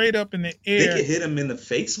pops straight up in the I think air. it hit him in the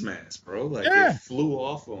face mask, bro. Like it Yeah, flew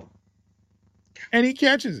off him. and he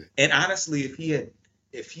catches it. And honestly, if he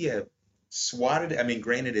had swatted it, I mean,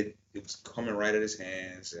 granted it was coming right at his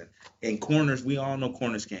hands, and corners, we all know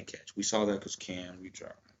corners can't catch. We saw that because Cam, we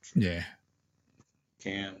dropped Yeah,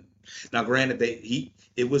 Cam. Now, granted,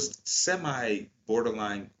 it was semi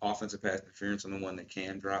borderline offensive pass interference on the one that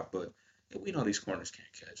Cam dropped, but we know these corners can't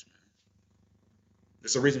catch, man.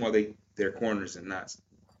 There's a reason why they're corners and not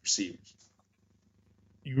receivers.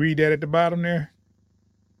 you read that at the bottom there.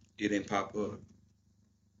 It didn't pop up.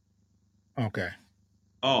 Okay.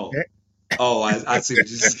 Oh, Yeah. I see what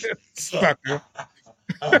you said. Sucker.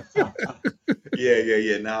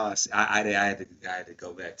 Yeah. Now I had to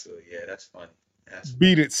go back to it. Yeah, that's funny. That's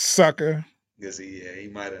Beat it, sucker. because he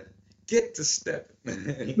might have get to step.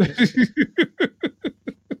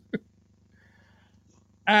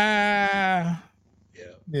 Ah, Yeah.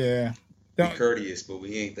 yeah. Be courteous, but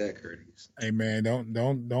we ain't that courteous. Hey man,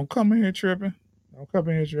 don't come in here tripping. Don't come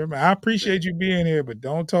in here tripping. I appreciate you being here, but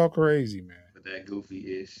don't talk crazy, man. But that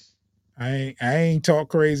goofy ish. I ain't talk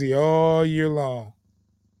crazy all year long.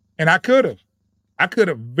 And I could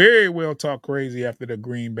have very well talked crazy after the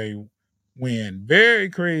Green Bay win. Very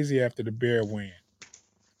crazy after the Bear win.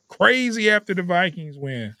 Crazy after the Vikings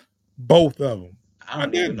win. Both of them. I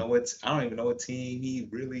don't even know what team he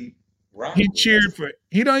really rocked He with. cheered for.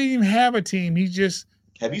 He don't even have a team. He just.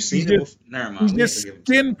 Have you seen it before? Never mind. He's just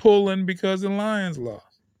skin pulling because the Lions lost.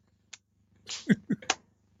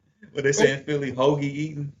 What they say in Philly, hoagie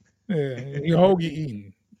eating. Yeah, he hoagie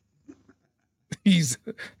eating. He's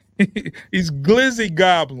glizzy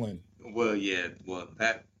gobbling. Well, yeah. Well,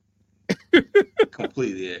 that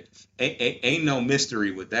completely ain't no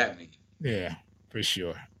mystery what that means. Yeah, for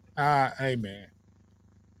sure. Hey man.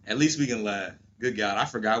 At least we can laugh. Good God, I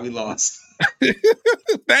forgot we lost.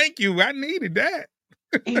 Thank you. I needed that.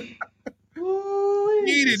 Ooh,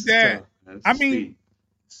 Needed that. I mean,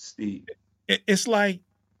 steep. It's like,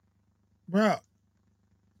 bro,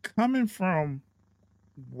 coming from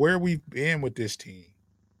where we've been with this team,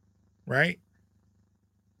 right?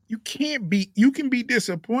 You can be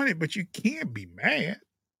disappointed, but you can't be mad.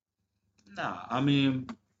 Nah, I mean,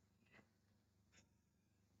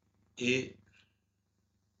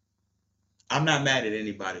 I'm not mad at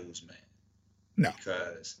anybody who's mad. No.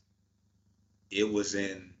 Because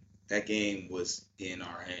that game was in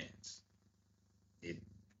our hands.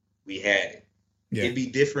 We had it. Yeah. It'd be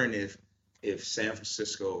different if San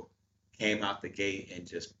Francisco came out the gate and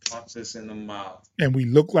just punched us in the mouth. And we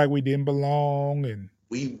looked like we didn't belong, and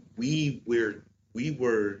we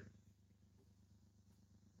were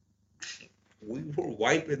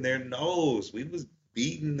wiping their nose. We was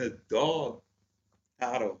beating the dog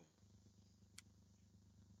out of them.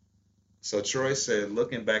 So Troy said,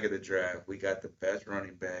 looking back at the draft, we got the best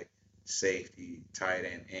running back, safety, tight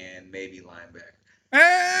end, and maybe linebacker.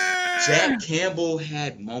 Jack Campbell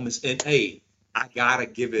had moments, and hey, I gotta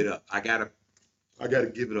give it up. I gotta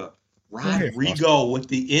give it up. Rodrigo with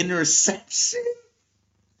the interception.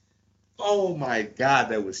 Oh my God,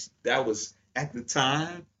 that was at the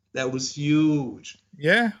time, that was huge.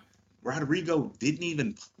 Yeah. Rodrigo didn't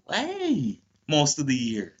even play most of the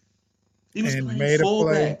year. He was playing made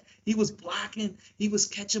fullback. He was blocking. He was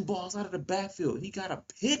catching balls out of the backfield. He got a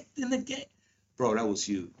pick in the game. Bro, that was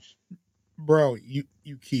huge. Bro, you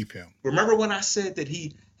keep him. Remember when I said that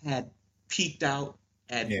he had peaked out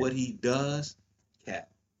at what he does? Cap.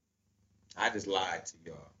 I just lied to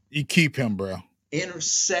y'all. You keep him, bro.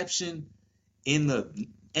 Interception in the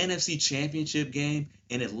NFC Championship game,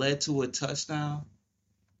 and it led to a touchdown.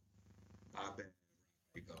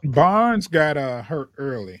 Barnes got hurt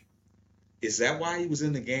early. Is that why he was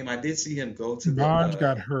in the game? I did see him go to Barnes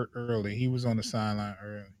got hurt early. He was on the sideline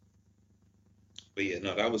early. But yeah,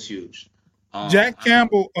 no, that was huge. Jack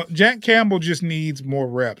Campbell just needs more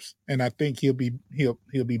reps, and I think he'll be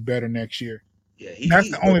better next year. Yeah, that's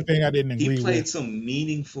the only thing I didn't agree with. He played some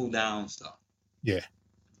meaningful down stuff. Yeah.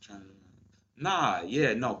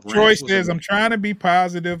 Troy says, I'm trying to be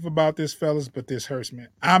positive about this, fellas, but this hurts me.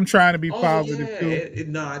 I'm trying to be positive too.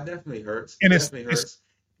 It definitely hurts. It definitely hurts.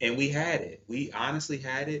 And we had it. We honestly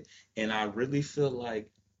had it. And I really feel like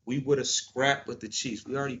we would have scrapped with the Chiefs.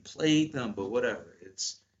 We already played them, but whatever.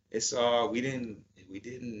 It's we didn't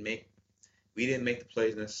make the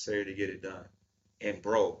plays necessary to get it done. And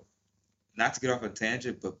bro, not to get off a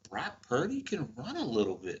tangent, but Brock Purdy can run a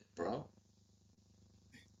little bit, bro.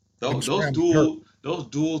 Those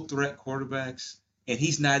dual threat quarterbacks, and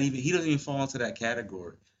he doesn't even fall into that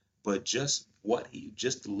category. But just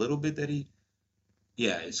a little bit that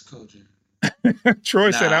it's coaching.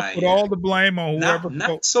 Troy said, "I put all the blame on whoever."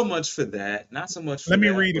 Not so much for that. Not so much. Let me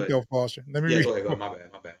read it though, Foster. Let me read. Go ahead. Go. My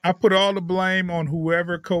bad. I put all the blame on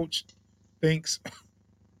whoever coach thinks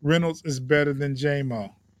Reynolds is better than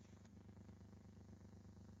J-Mo.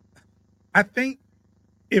 I think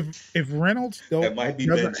if Reynolds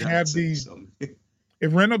doesn't have these,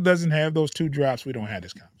 if Reynolds doesn't have those 2 drops, we don't have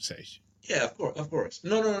this conversation. Yeah, of course.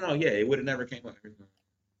 No. Yeah, it would have never came up.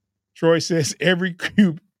 Troy says every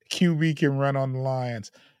QB can run on the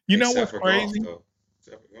Lions. You know what's crazy?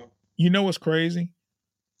 You know what's crazy?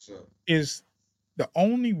 Is the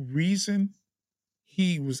only reason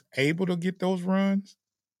he was able to get those runs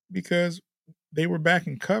because they were back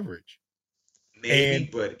in coverage. Maybe,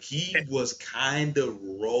 but he was kind of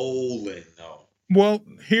rolling though. Well,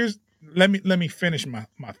 let me finish my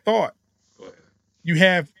thought. Go ahead. You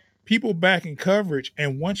have people back in coverage,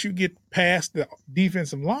 and once you get past the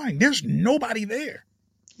defensive line, there's nobody there.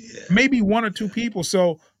 Yeah. Maybe 1 or 2 people.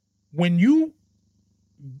 So when you're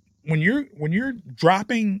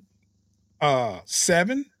dropping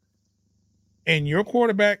 7 and your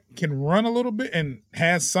quarterback can run a little bit and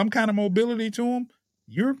has some kind of mobility to him,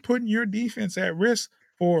 you're putting your defense at risk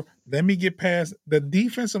for, let me get past. The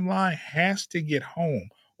defensive line has to get home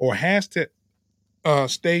or has to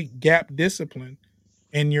stay gap disciplined,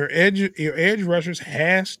 and your edge rushers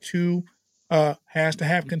has to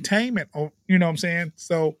have containment. You know what I'm saying?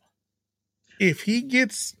 So if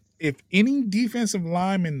any defensive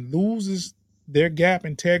lineman loses their gap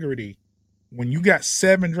integrity, when you got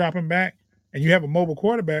 7 dropping back and you have a mobile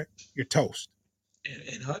quarterback, you're toast.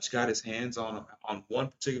 And Hutch got his hands on one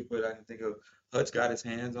particular play I can think of. Hutch got his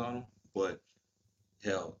hands on him, but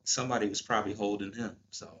hell, somebody was probably holding him.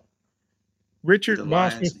 So Richard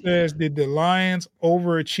Bosco says, did the Lions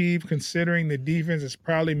overachieve considering the defense is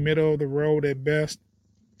probably middle of the road at best?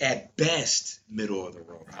 At best, middle of the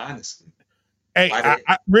road, honestly. Hey,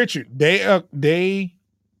 Richard, they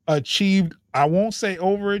achieved, I won't say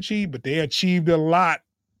overachieved, but they achieved a lot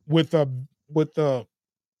with a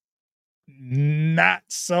not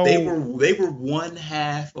so. They were one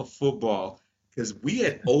half of football because we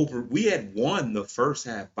had won the first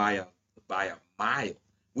half by a mile.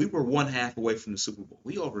 We were one half away from the Super Bowl.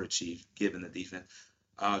 We overachieved given the defense.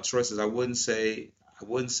 Troy says, I wouldn't say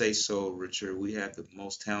so, Richard. We have the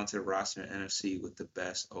most talented roster in NFC with the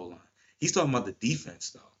best O-line. He's talking about the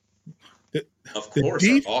defense, though. Of course,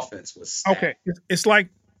 our offense was stacked. Okay. It's like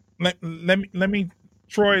let me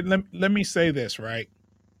Troy. Let me say this, right.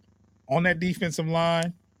 On that defensive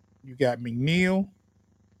line, you got McNeil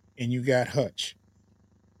and you got Hutch.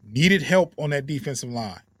 Needed help on that defensive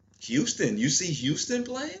line. Houston, you see Houston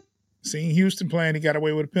playing? Seen Houston playing, he got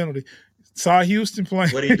away with a penalty. Saw Houston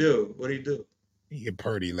playing. What'd he do? He hit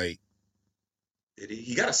Purdy late. Did he?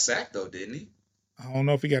 He got a sack though, didn't he? I don't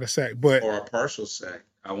know if he got a sack, but or a partial sack.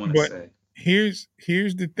 I want to say. Here's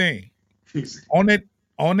the thing. on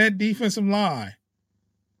that defensive line,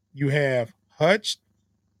 you have Hutch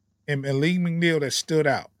and Malik McNeil that stood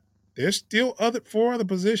out. There's still 4 other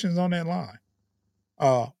positions on that line.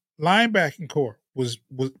 Linebacking core was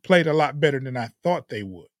played a lot better than I thought they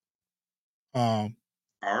would.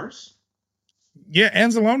 Ours? Yeah,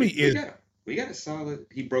 Anzalone we got a solid.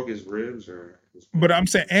 He broke his ribs, but I'm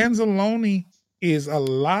saying Anzalone is a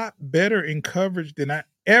lot better in coverage than I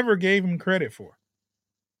ever gave him credit for.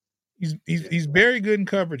 He's very good in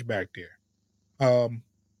coverage back there.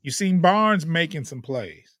 You seen Barnes making some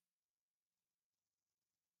plays.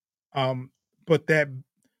 But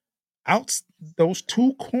those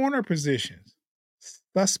 2 corner positions,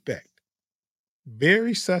 suspect,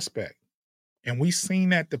 very suspect. And we've seen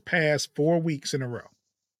that the past 4 weeks in a row.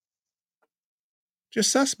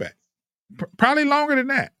 Just suspect. Probably longer than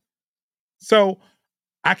that. So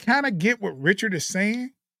I kind of get what Richard is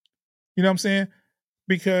saying. You know what I'm saying?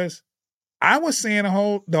 Because I was saying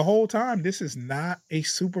the whole time, this is not a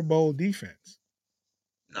Super Bowl defense.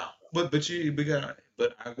 No, but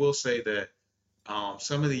I will say that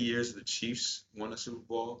some of the years the Chiefs won a Super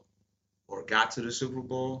Bowl or got to the Super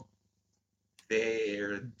Bowl,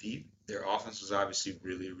 their offense was obviously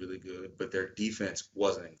really, really good, but their defense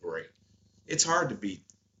wasn't great. It's hard to beat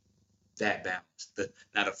that balanced.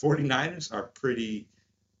 Now the 49ers are pretty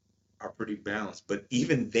balanced, but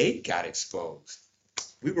even they got exposed.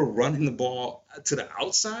 We were running the ball to the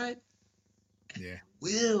outside. Yeah.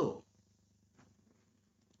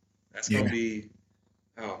 That's going to be,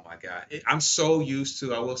 oh my God. I will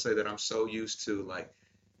say that I'm so used to, like,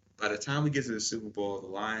 by the time we get to the Super Bowl, the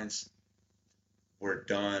Lions, were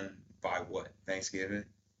done by what? Thanksgiving?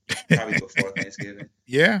 Probably before Thanksgiving.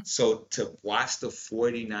 Yeah. So to watch the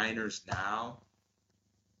 49ers now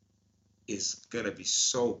is going to be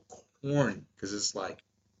so corny because it's like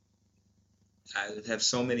I have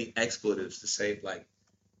so many expletives to say, like,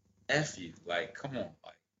 F you. Like, come on.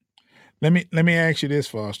 Like, Let me ask you this,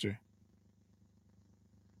 Foster.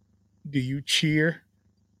 Do you cheer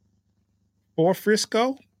for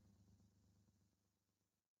Frisco?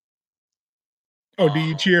 Or do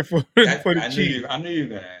you cheer for the Chiefs? I knew you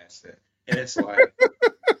were gonna ask that. And it's like,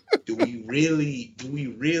 do we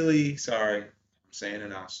really, sorry, I'm saying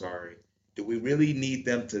it out, sorry. Do we really need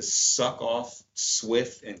them to suck off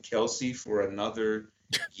Swift and Kelsey for another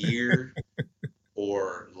year?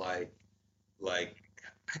 Or like I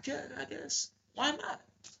guess why not?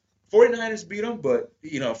 49ers beat them, but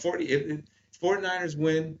if 49ers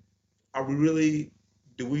win,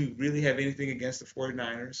 do we really have anything against the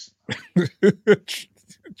 49ers?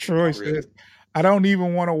 Troy says, I don't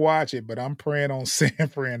even want to watch it, but I'm praying on San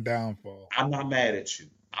Fran downfall. I'm not mad at you.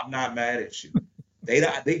 They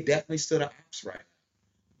definitely stood up right now.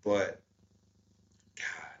 But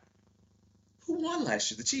God, who won last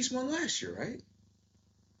year? The Chiefs won last year, right?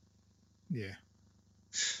 Yeah.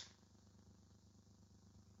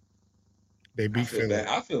 They beat Philly.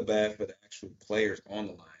 I feel bad for the actual players on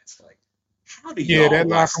the Lions. Like, how do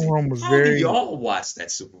y'all watch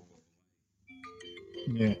that Super Bowl?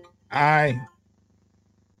 Yeah, I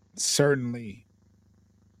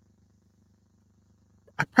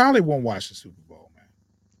probably won't watch the Super Bowl, man.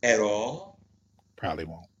 At all? Probably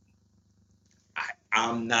won't.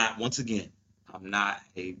 I'm not. Once again, I'm not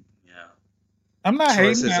hating. I'm not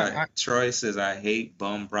hating. Troy says I hate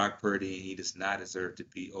bum Brock Purdy, and he does not deserve to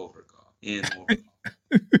be overcalled.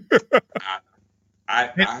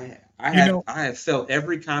 I have felt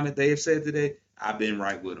every comment they have said today. I've been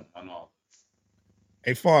right with them on all.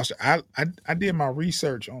 Hey Foster, I did my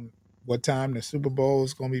research on what time the Super Bowl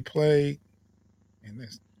is going to be played, and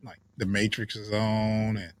it's like the Matrix is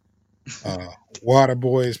on, and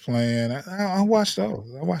Waterboy is playing. I watched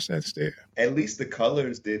those. I watched that instead. At least the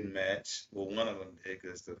colors didn't match. Well, one of them did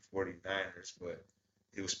because the 49ers, but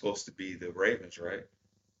it was supposed to be the Ravens, right?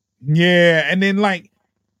 Yeah, and then like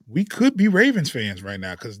we could be Ravens fans right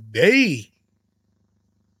now because they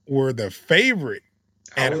were the favorite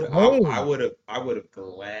at home. I would have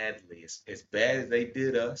gladly, as bad as they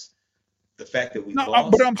did us, the fact that we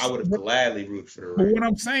lost, I would have gladly rooted for the Ravens. But what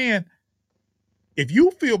I'm saying, if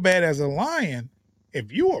you feel bad as a Lion,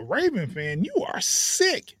 if you're a Raven fan, you are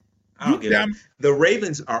sick. I don't get it. The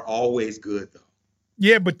Ravens are always good, though.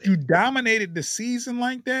 Yeah, but you dominated the season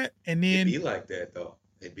like that, and then it'd be like that, though.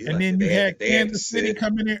 And then you had Kansas City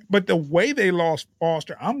coming in, but the way they lost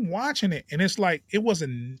Foster, I'm watching it, and it's like it was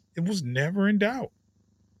never in doubt.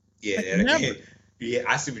 Yeah, never. Yeah,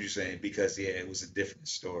 I see what you're saying because it was a different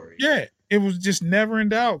story. Yeah, it was just never in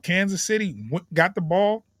doubt. Kansas City got the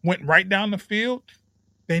ball, went right down the field.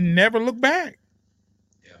 They never looked back.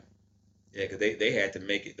 Yeah, because they had to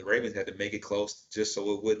make it. The Ravens had to make it close just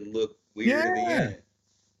so it wouldn't look weird in the end.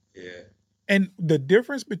 Yeah. And the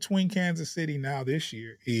difference between Kansas City now this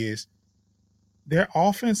year is their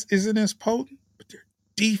offense isn't as potent, but their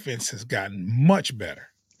defense has gotten much better.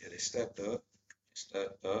 Yeah, they stepped up.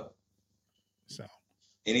 So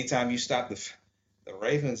anytime you stop the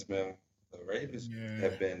Ravens, man,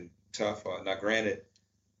 have been tough. Now, granted,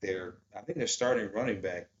 I think their starting running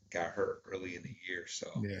back got hurt early in the year. So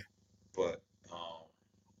but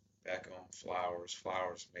back on Flowers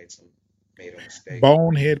made a mistake.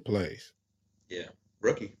 Bonehead plays. Yeah,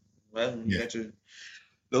 rookie. Well,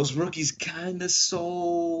 those rookies kind of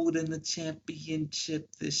sold in the championship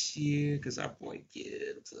this year because our boy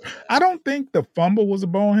Gibbs. I don't think the fumble was a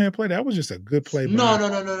bonehead play. That was just a good play. No,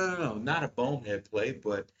 not a bonehead play.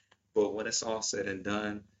 But when it's all said and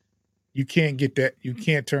done, you can't get that. You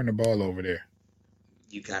can't turn the ball over there.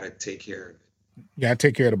 You got to take care of it. You got to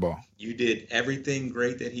take care of the ball. You did everything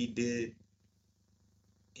great that he did.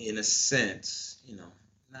 In a sense,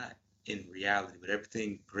 not in reality, but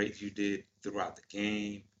everything great you did throughout the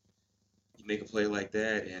game, you make a play like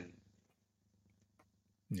that and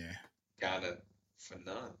got it for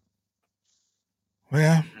none.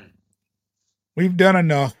 Well, we've done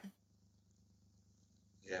enough.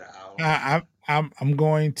 Yeah, I'm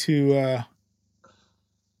going to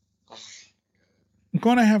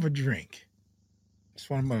have a drink. That's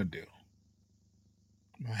what I'm going to do.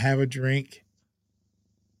 I'm going to have a drink.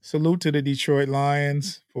 Salute to the Detroit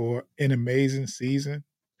Lions for an amazing season.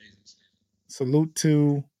 Salute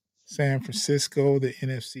to San Francisco, the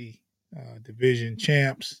NFC division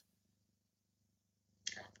champs.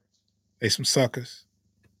 They some suckers.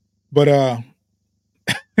 But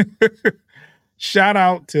Shout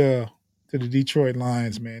out to the Detroit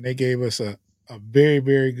Lions, man. They gave us a very,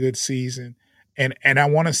 very good season. And I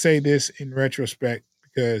want to say this in retrospect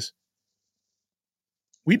because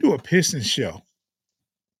we do a Pistons show.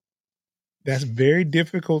 That's very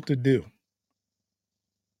difficult to do.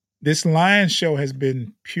 This Lions show has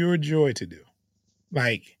been pure joy to do.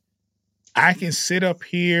 Like, I can sit up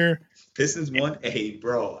here. Pistons won. Hey,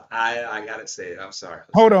 bro, I gotta say it. I'm sorry.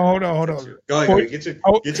 Hold on. Go ahead. Get your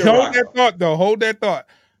hold rock that off. thought, though. Hold that thought.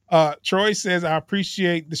 Troy says, I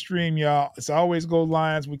appreciate the stream, y'all. It's always go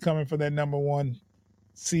Lions. We coming for that number 1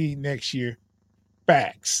 seed next year.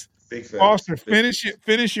 Facts. Big facts. Foster,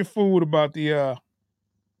 finish your food about the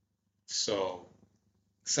So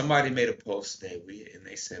somebody made a post today.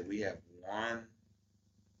 They said the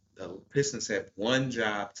Pistons have one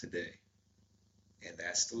job today, and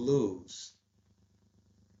that's to lose.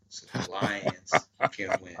 So the Lions can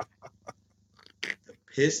win. The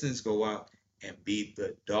Pistons go out and beat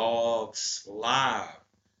the dog slab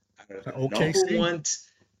out of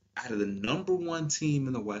the number one team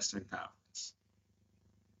in the Western Conference.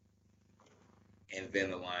 And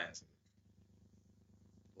then the Lions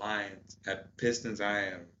at Pistons, I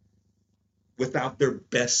am without their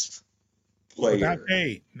best player. Without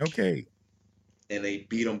Cade. No Cade. And they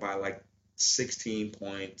beat them by like 16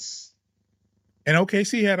 points. And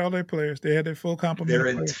OKC had all their players. They had their full complement. Their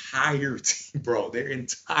entire team, bro. Their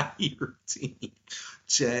entire team.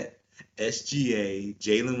 Chet, SGA,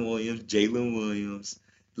 Jalen Williams,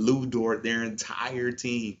 Lou Dort, their entire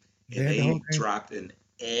team. And they dropped an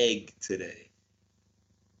egg today.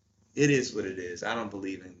 It is what it is. I don't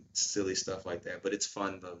believe in silly stuff like that, but it's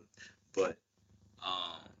fun though. But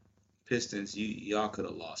Pistons, y'all could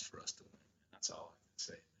have lost for us to win. That's all I can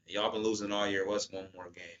say. Y'all been losing all year. What's one more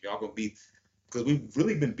game? Y'all gonna beat, because we've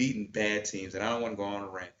really been beating bad teams, and I don't want to go on a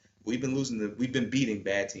rant. We've been beating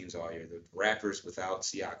bad teams all year. The Raptors without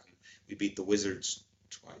Siakam. We beat the Wizards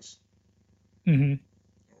twice. Mm-hmm.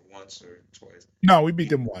 Or once or twice. No, we beat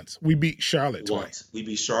them once. We beat Charlotte twice. We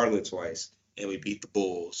beat Charlotte twice. And we beat the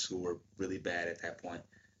Bulls, who were really bad at that point.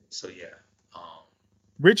 So, yeah.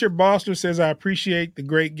 Richard Boster says, I appreciate the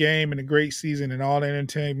great game and the great season and all the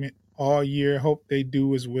entertainment all year. Hope they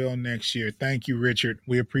do as well next year. Thank you, Richard.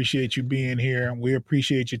 We appreciate you being here. We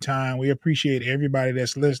appreciate your time. We appreciate everybody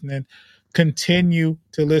that's listening. Continue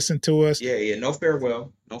to listen to us. Yeah. No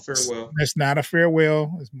farewell. It's not a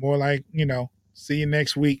farewell. It's more like, see you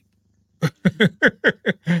next week.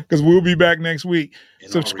 Because we'll be back next week.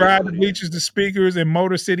 Subscribe to Bleachers to Speakers and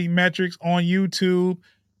Motor City Metrics on YouTube.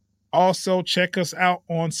 Also, check us out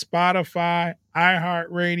on Spotify,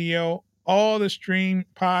 iHeartRadio, all the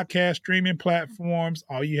podcast streaming platforms.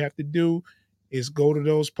 All you have to do is go to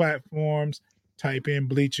those platforms, type in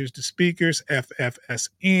Bleachers to Speakers,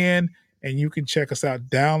 FFSN, and you can check us out.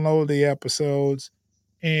 Download the episodes,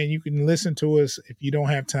 and you can listen to us if you don't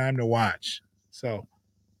have time to watch. So,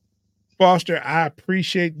 Foster, I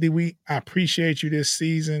appreciate you this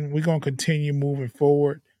season. We're going to continue moving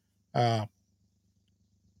forward. Tough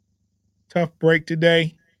break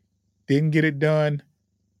today. Didn't get it done.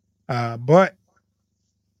 But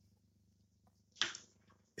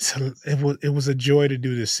it was a joy to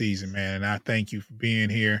do this season, man. And I thank you for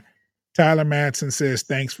being here. Tyler Madsen says,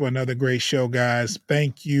 thanks for another great show, guys.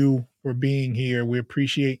 Thank you for being here. We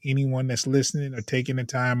appreciate anyone that's listening or taking the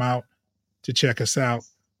time out to check us out.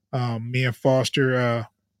 Me and Foster,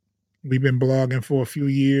 we've been blogging for a few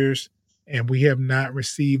years, and we have not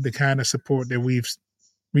received the kind of support that we've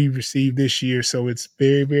received this year. So it's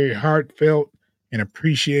very, very heartfelt and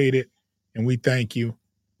appreciated, and we thank you.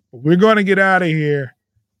 But we're going to get out of here,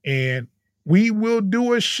 and we will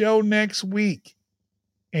do a show next week,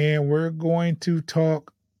 and we're still going to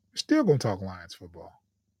talk Lions football.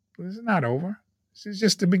 This is not over. This is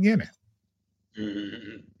just the beginning.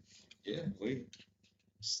 Mm-hmm. Yeah,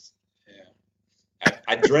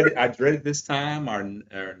 I dreaded this time. Our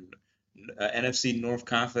NFC North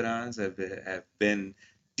confidants have been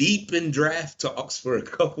deep in draft talks for a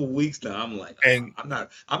couple weeks now. I'm like, I'm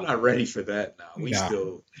not ready for that now. We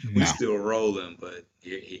still rolling, but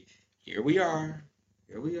here we are.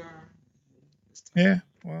 Yeah,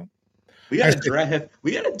 well, we got a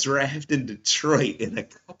draft in Detroit in a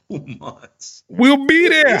couple months. We'll be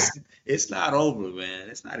there. It's not over, man.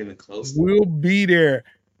 It's not even close. We'll be there.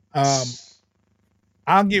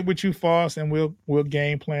 I'll get with you, Foss, and we'll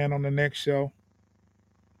game plan on the next show.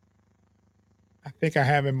 I think I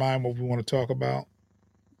have in mind what we want to talk about,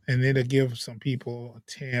 and it'll give some people a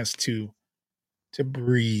chance to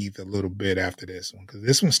breathe a little bit after this one, because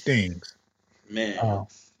this one stings. Man,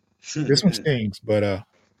 this one stings, but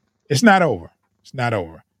it's not over. It's not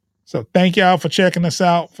over. So thank y'all for checking us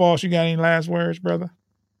out. Falls, you got any last words, brother?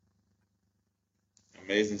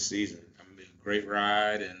 Amazing season. I mean, great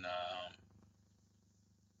ride, and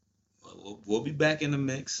we'll be back in the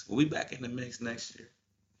mix. We'll be back in the mix next year.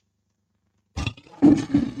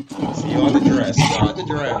 See you on the draft. See you on the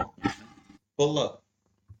draft. Pull up.